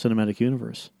Marvel Cinematic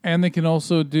Universe. And they can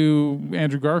also do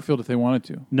Andrew Garfield if they wanted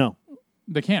to. No.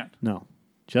 They can't. No.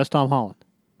 Just Tom Holland.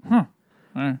 Huh.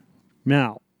 All right.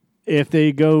 Now, if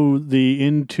they go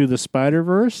into the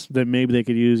Spider-Verse, then maybe they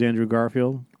could use Andrew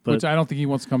Garfield. But, Which I don't think he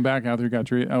wants to come back after he got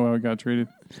traded. Oh, well, he got traded.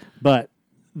 but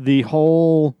the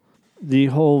whole the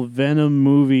whole Venom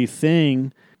movie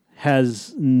thing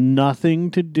has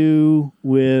nothing to do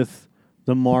with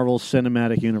the Marvel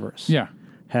Cinematic Universe. Yeah.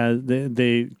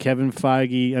 Kevin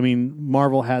Feige, I mean,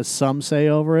 Marvel has some say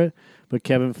over it, but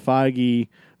Kevin Feige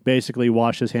basically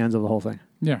washed his hands of the whole thing.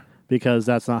 Yeah. Because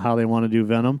that's not how they want to do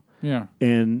Venom. Yeah.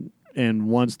 And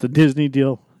once the Disney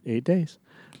deal, 8 days,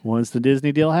 once the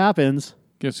Disney deal happens,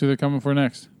 guess who they're coming for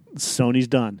next? Sony's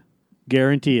done.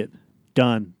 Guarantee it.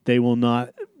 Done. They will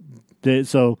not.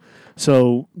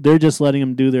 So they're just letting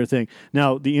them do their thing.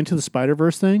 Now, the Into the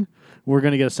Spider-Verse thing, we're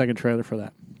going to get a second trailer for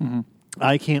that. Mm-hmm.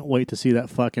 I can't wait to see that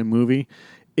fucking movie.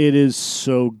 It is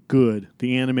so good.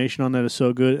 The animation on that is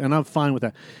so good, and I'm fine with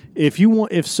that. If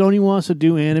Sony wants to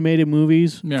do animated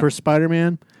movies for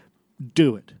Spider-Man,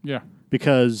 do it. Yeah.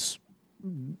 Because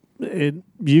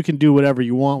you can do whatever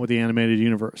you want with the animated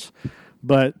universe.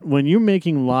 But when you're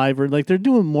making live, or like they're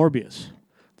doing Morbius,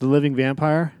 the living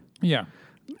vampire. Yeah.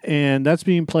 And that's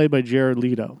being played by Jared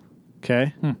Leto.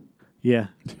 Okay? Yeah.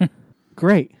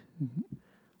 Great.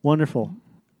 Wonderful.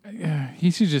 He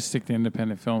should just stick to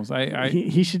independent films.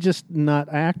 He should just not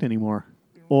act anymore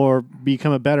or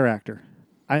become a better actor.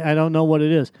 I don't know what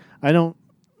it is. I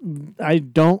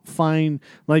don't find...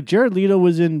 Like, Jared Leto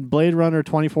was in Blade Runner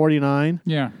 2049.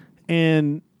 Yeah.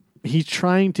 And he's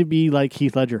trying to be like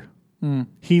Heath Ledger.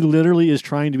 He literally is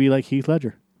trying to be like Heath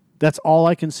Ledger. That's all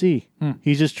I can see.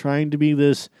 He's just trying to be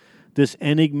this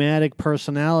enigmatic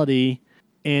personality,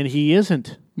 and he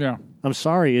isn't. Yeah. I'm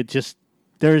sorry.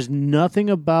 There's nothing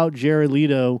about Jared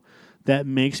Leto that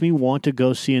makes me want to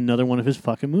go see another one of his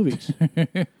fucking movies.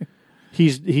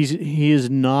 He is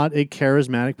not a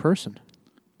charismatic person.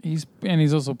 He's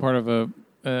also part of a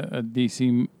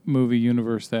DC movie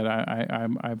universe that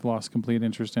I've lost complete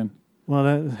interest in.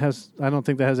 Well, I don't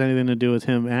think that has anything to do with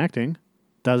him acting,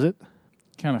 does it?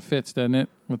 Kind of fits, doesn't it,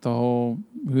 with the whole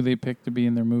who they pick to be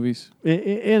in their movies?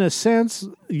 In a sense,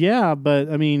 yeah.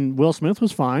 But I mean, Will Smith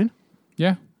was fine.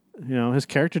 Yeah. You know, his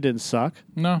character didn't suck.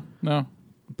 No.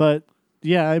 But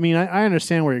yeah, I mean, I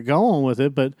understand where you're going with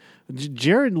it. But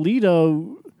Jared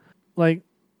Leto, like,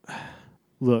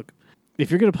 look, if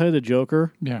you're going to play the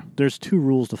Joker, there's 2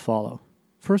 rules to follow.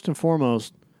 First and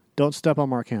foremost, don't step on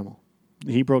Mark Hamill.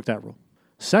 He broke that rule.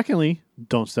 Secondly,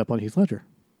 don't step on Heath Ledger.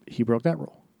 He broke that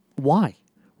rule. Why?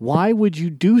 Why would you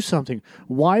do something?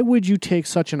 Why would you take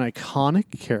such an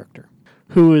iconic character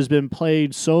who has been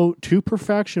played so to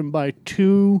perfection by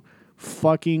 2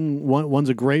 fucking... One's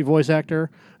a great voice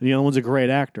actor, and the other one's a great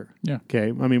actor. Yeah. Okay?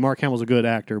 I mean, Mark Hamill's a good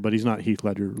actor, but he's not Heath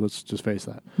Ledger. Let's just face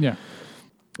that. Yeah.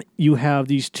 You have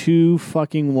these 2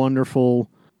 fucking wonderful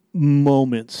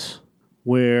moments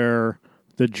where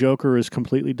the Joker is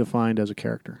completely defined as a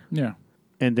character. Yeah.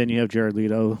 And then you have Jared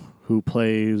Leto, who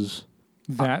plays...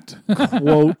 that.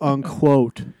 quote,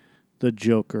 unquote, the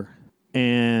Joker.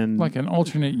 And like an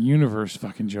alternate universe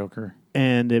fucking Joker.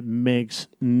 And it makes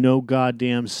no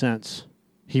goddamn sense.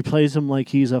 He plays him like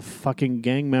he's a fucking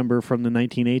gang member from the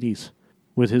 1980s.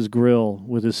 With his grill,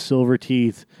 with his silver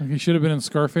teeth. Like he should have been in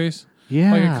Scarface?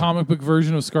 Yeah. Like a comic book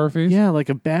version of Scarface? Yeah, like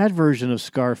a bad version of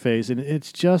Scarface. And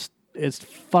it's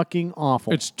fucking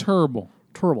awful. It's terrible.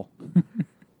 Terrible.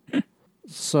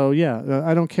 So yeah,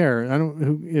 I don't care.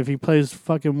 If he plays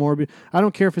fucking Morbius. I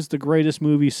don't care if it's the greatest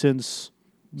movie since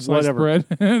whatever. Bread.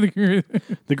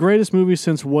 The greatest movie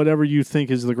since whatever you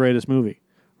think is the greatest movie,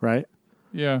 right?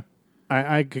 Yeah.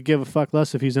 I could give a fuck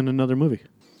less if he's in another movie.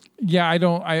 Yeah, I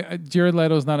don't. Jared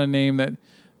Leto's not a name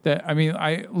that. I mean,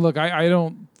 I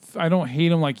don't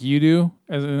hate him like you do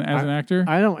as an actor.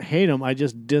 I don't hate him. I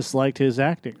just disliked his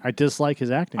acting. I dislike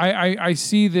his acting. I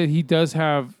see that he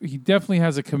definitely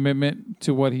has a commitment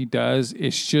to what he does.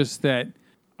 It's just that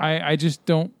I just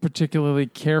don't particularly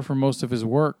care for most of his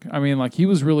work. I mean, like he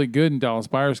was really good in Dallas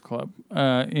Buyers Club,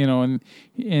 and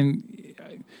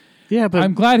yeah, but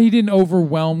I'm glad he didn't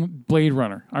overwhelm Blade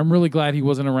Runner. I'm really glad he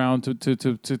wasn't around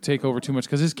to take over too much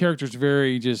because his character's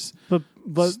very just but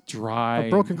dry. A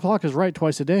broken clock is right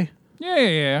twice a day.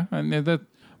 Yeah. And that,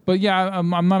 but yeah,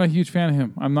 I'm not a huge fan of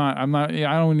him. I'm not.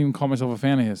 Yeah, I don't even call myself a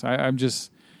fan of his.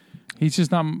 He's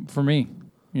just not for me.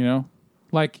 You know,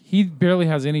 like he barely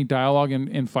has any dialogue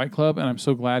in Fight Club, and I'm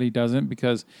so glad he doesn't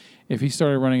because if he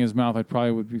started running his mouth, I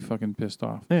probably would be fucking pissed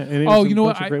off. Yeah, you know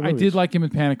what? I did like him in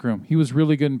Panic Room. He was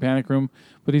really good in Panic Room,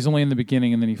 but he's only in the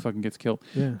beginning, and then he fucking gets killed.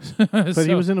 Yeah, but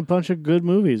he was in a bunch of good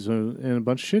movies and a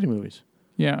bunch of shitty movies.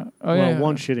 Yeah.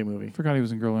 One shitty movie. Forgot he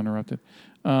was in Girl Interrupted.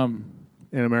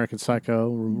 In American Psycho,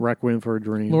 Requiem for a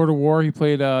Dream. Lord of War, he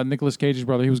played Nicolas Cage's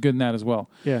brother. He was good in that as well.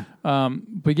 Yeah.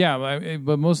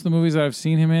 But most of the movies that I've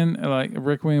seen him in, like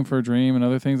Requiem for a Dream and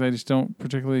other things, I just don't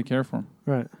particularly care for him.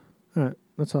 Right. All right.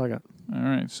 That's all I got. All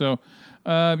right. So,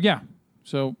 yeah.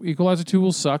 So Equalizer 2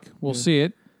 will suck. We'll see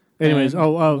it. Anyways, and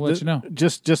we'll let you know.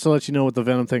 Just to let you know with the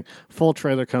Venom thing, full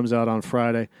trailer comes out on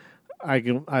Friday. I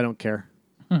don't care.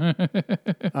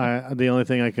 The only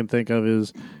thing I can think of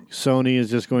is Sony is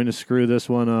just going to screw this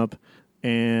one up,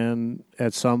 and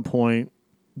at some point,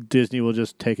 Disney will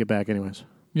just take it back anyways.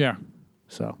 Yeah.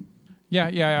 So. Yeah.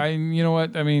 You know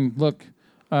what? I mean, look,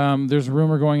 there's a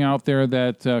rumor going out there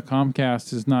that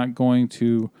Comcast is not going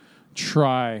to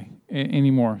try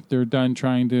anymore. They're done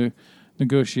trying to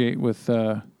negotiate with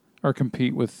or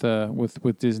compete with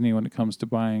Disney when it comes to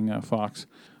buying Fox.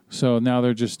 So now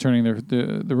they're just turning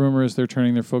the rumor is they're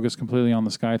turning their focus completely on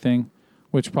the Sky thing,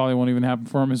 which probably won't even happen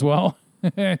for them as well.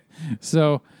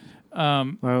 So,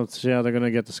 well, they're going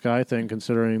to get the Sky thing,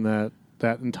 considering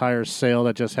that entire sale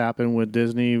that just happened with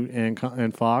Disney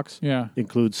and Fox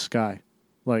includes Sky,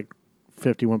 like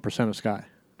 51% of Sky.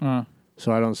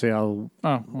 So I don't see how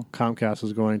Comcast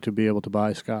is going to be able to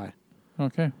buy Sky.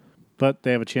 Okay. But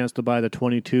they have a chance to buy the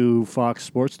 22 Fox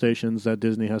sports stations that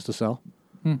Disney has to sell.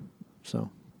 So.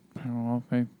 Well,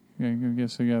 I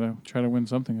guess they got to try to win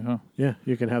something, huh? Yeah,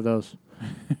 you can have those.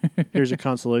 Here's your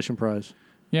consolation prize.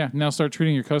 Yeah, now start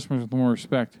treating your customers with more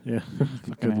respect. Yeah.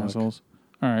 Fucking assholes.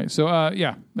 All right, so,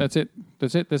 that's it.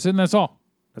 That's it, and that's all.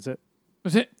 That's it.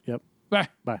 That's it. Yep. Bye.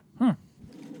 Bye. Huh.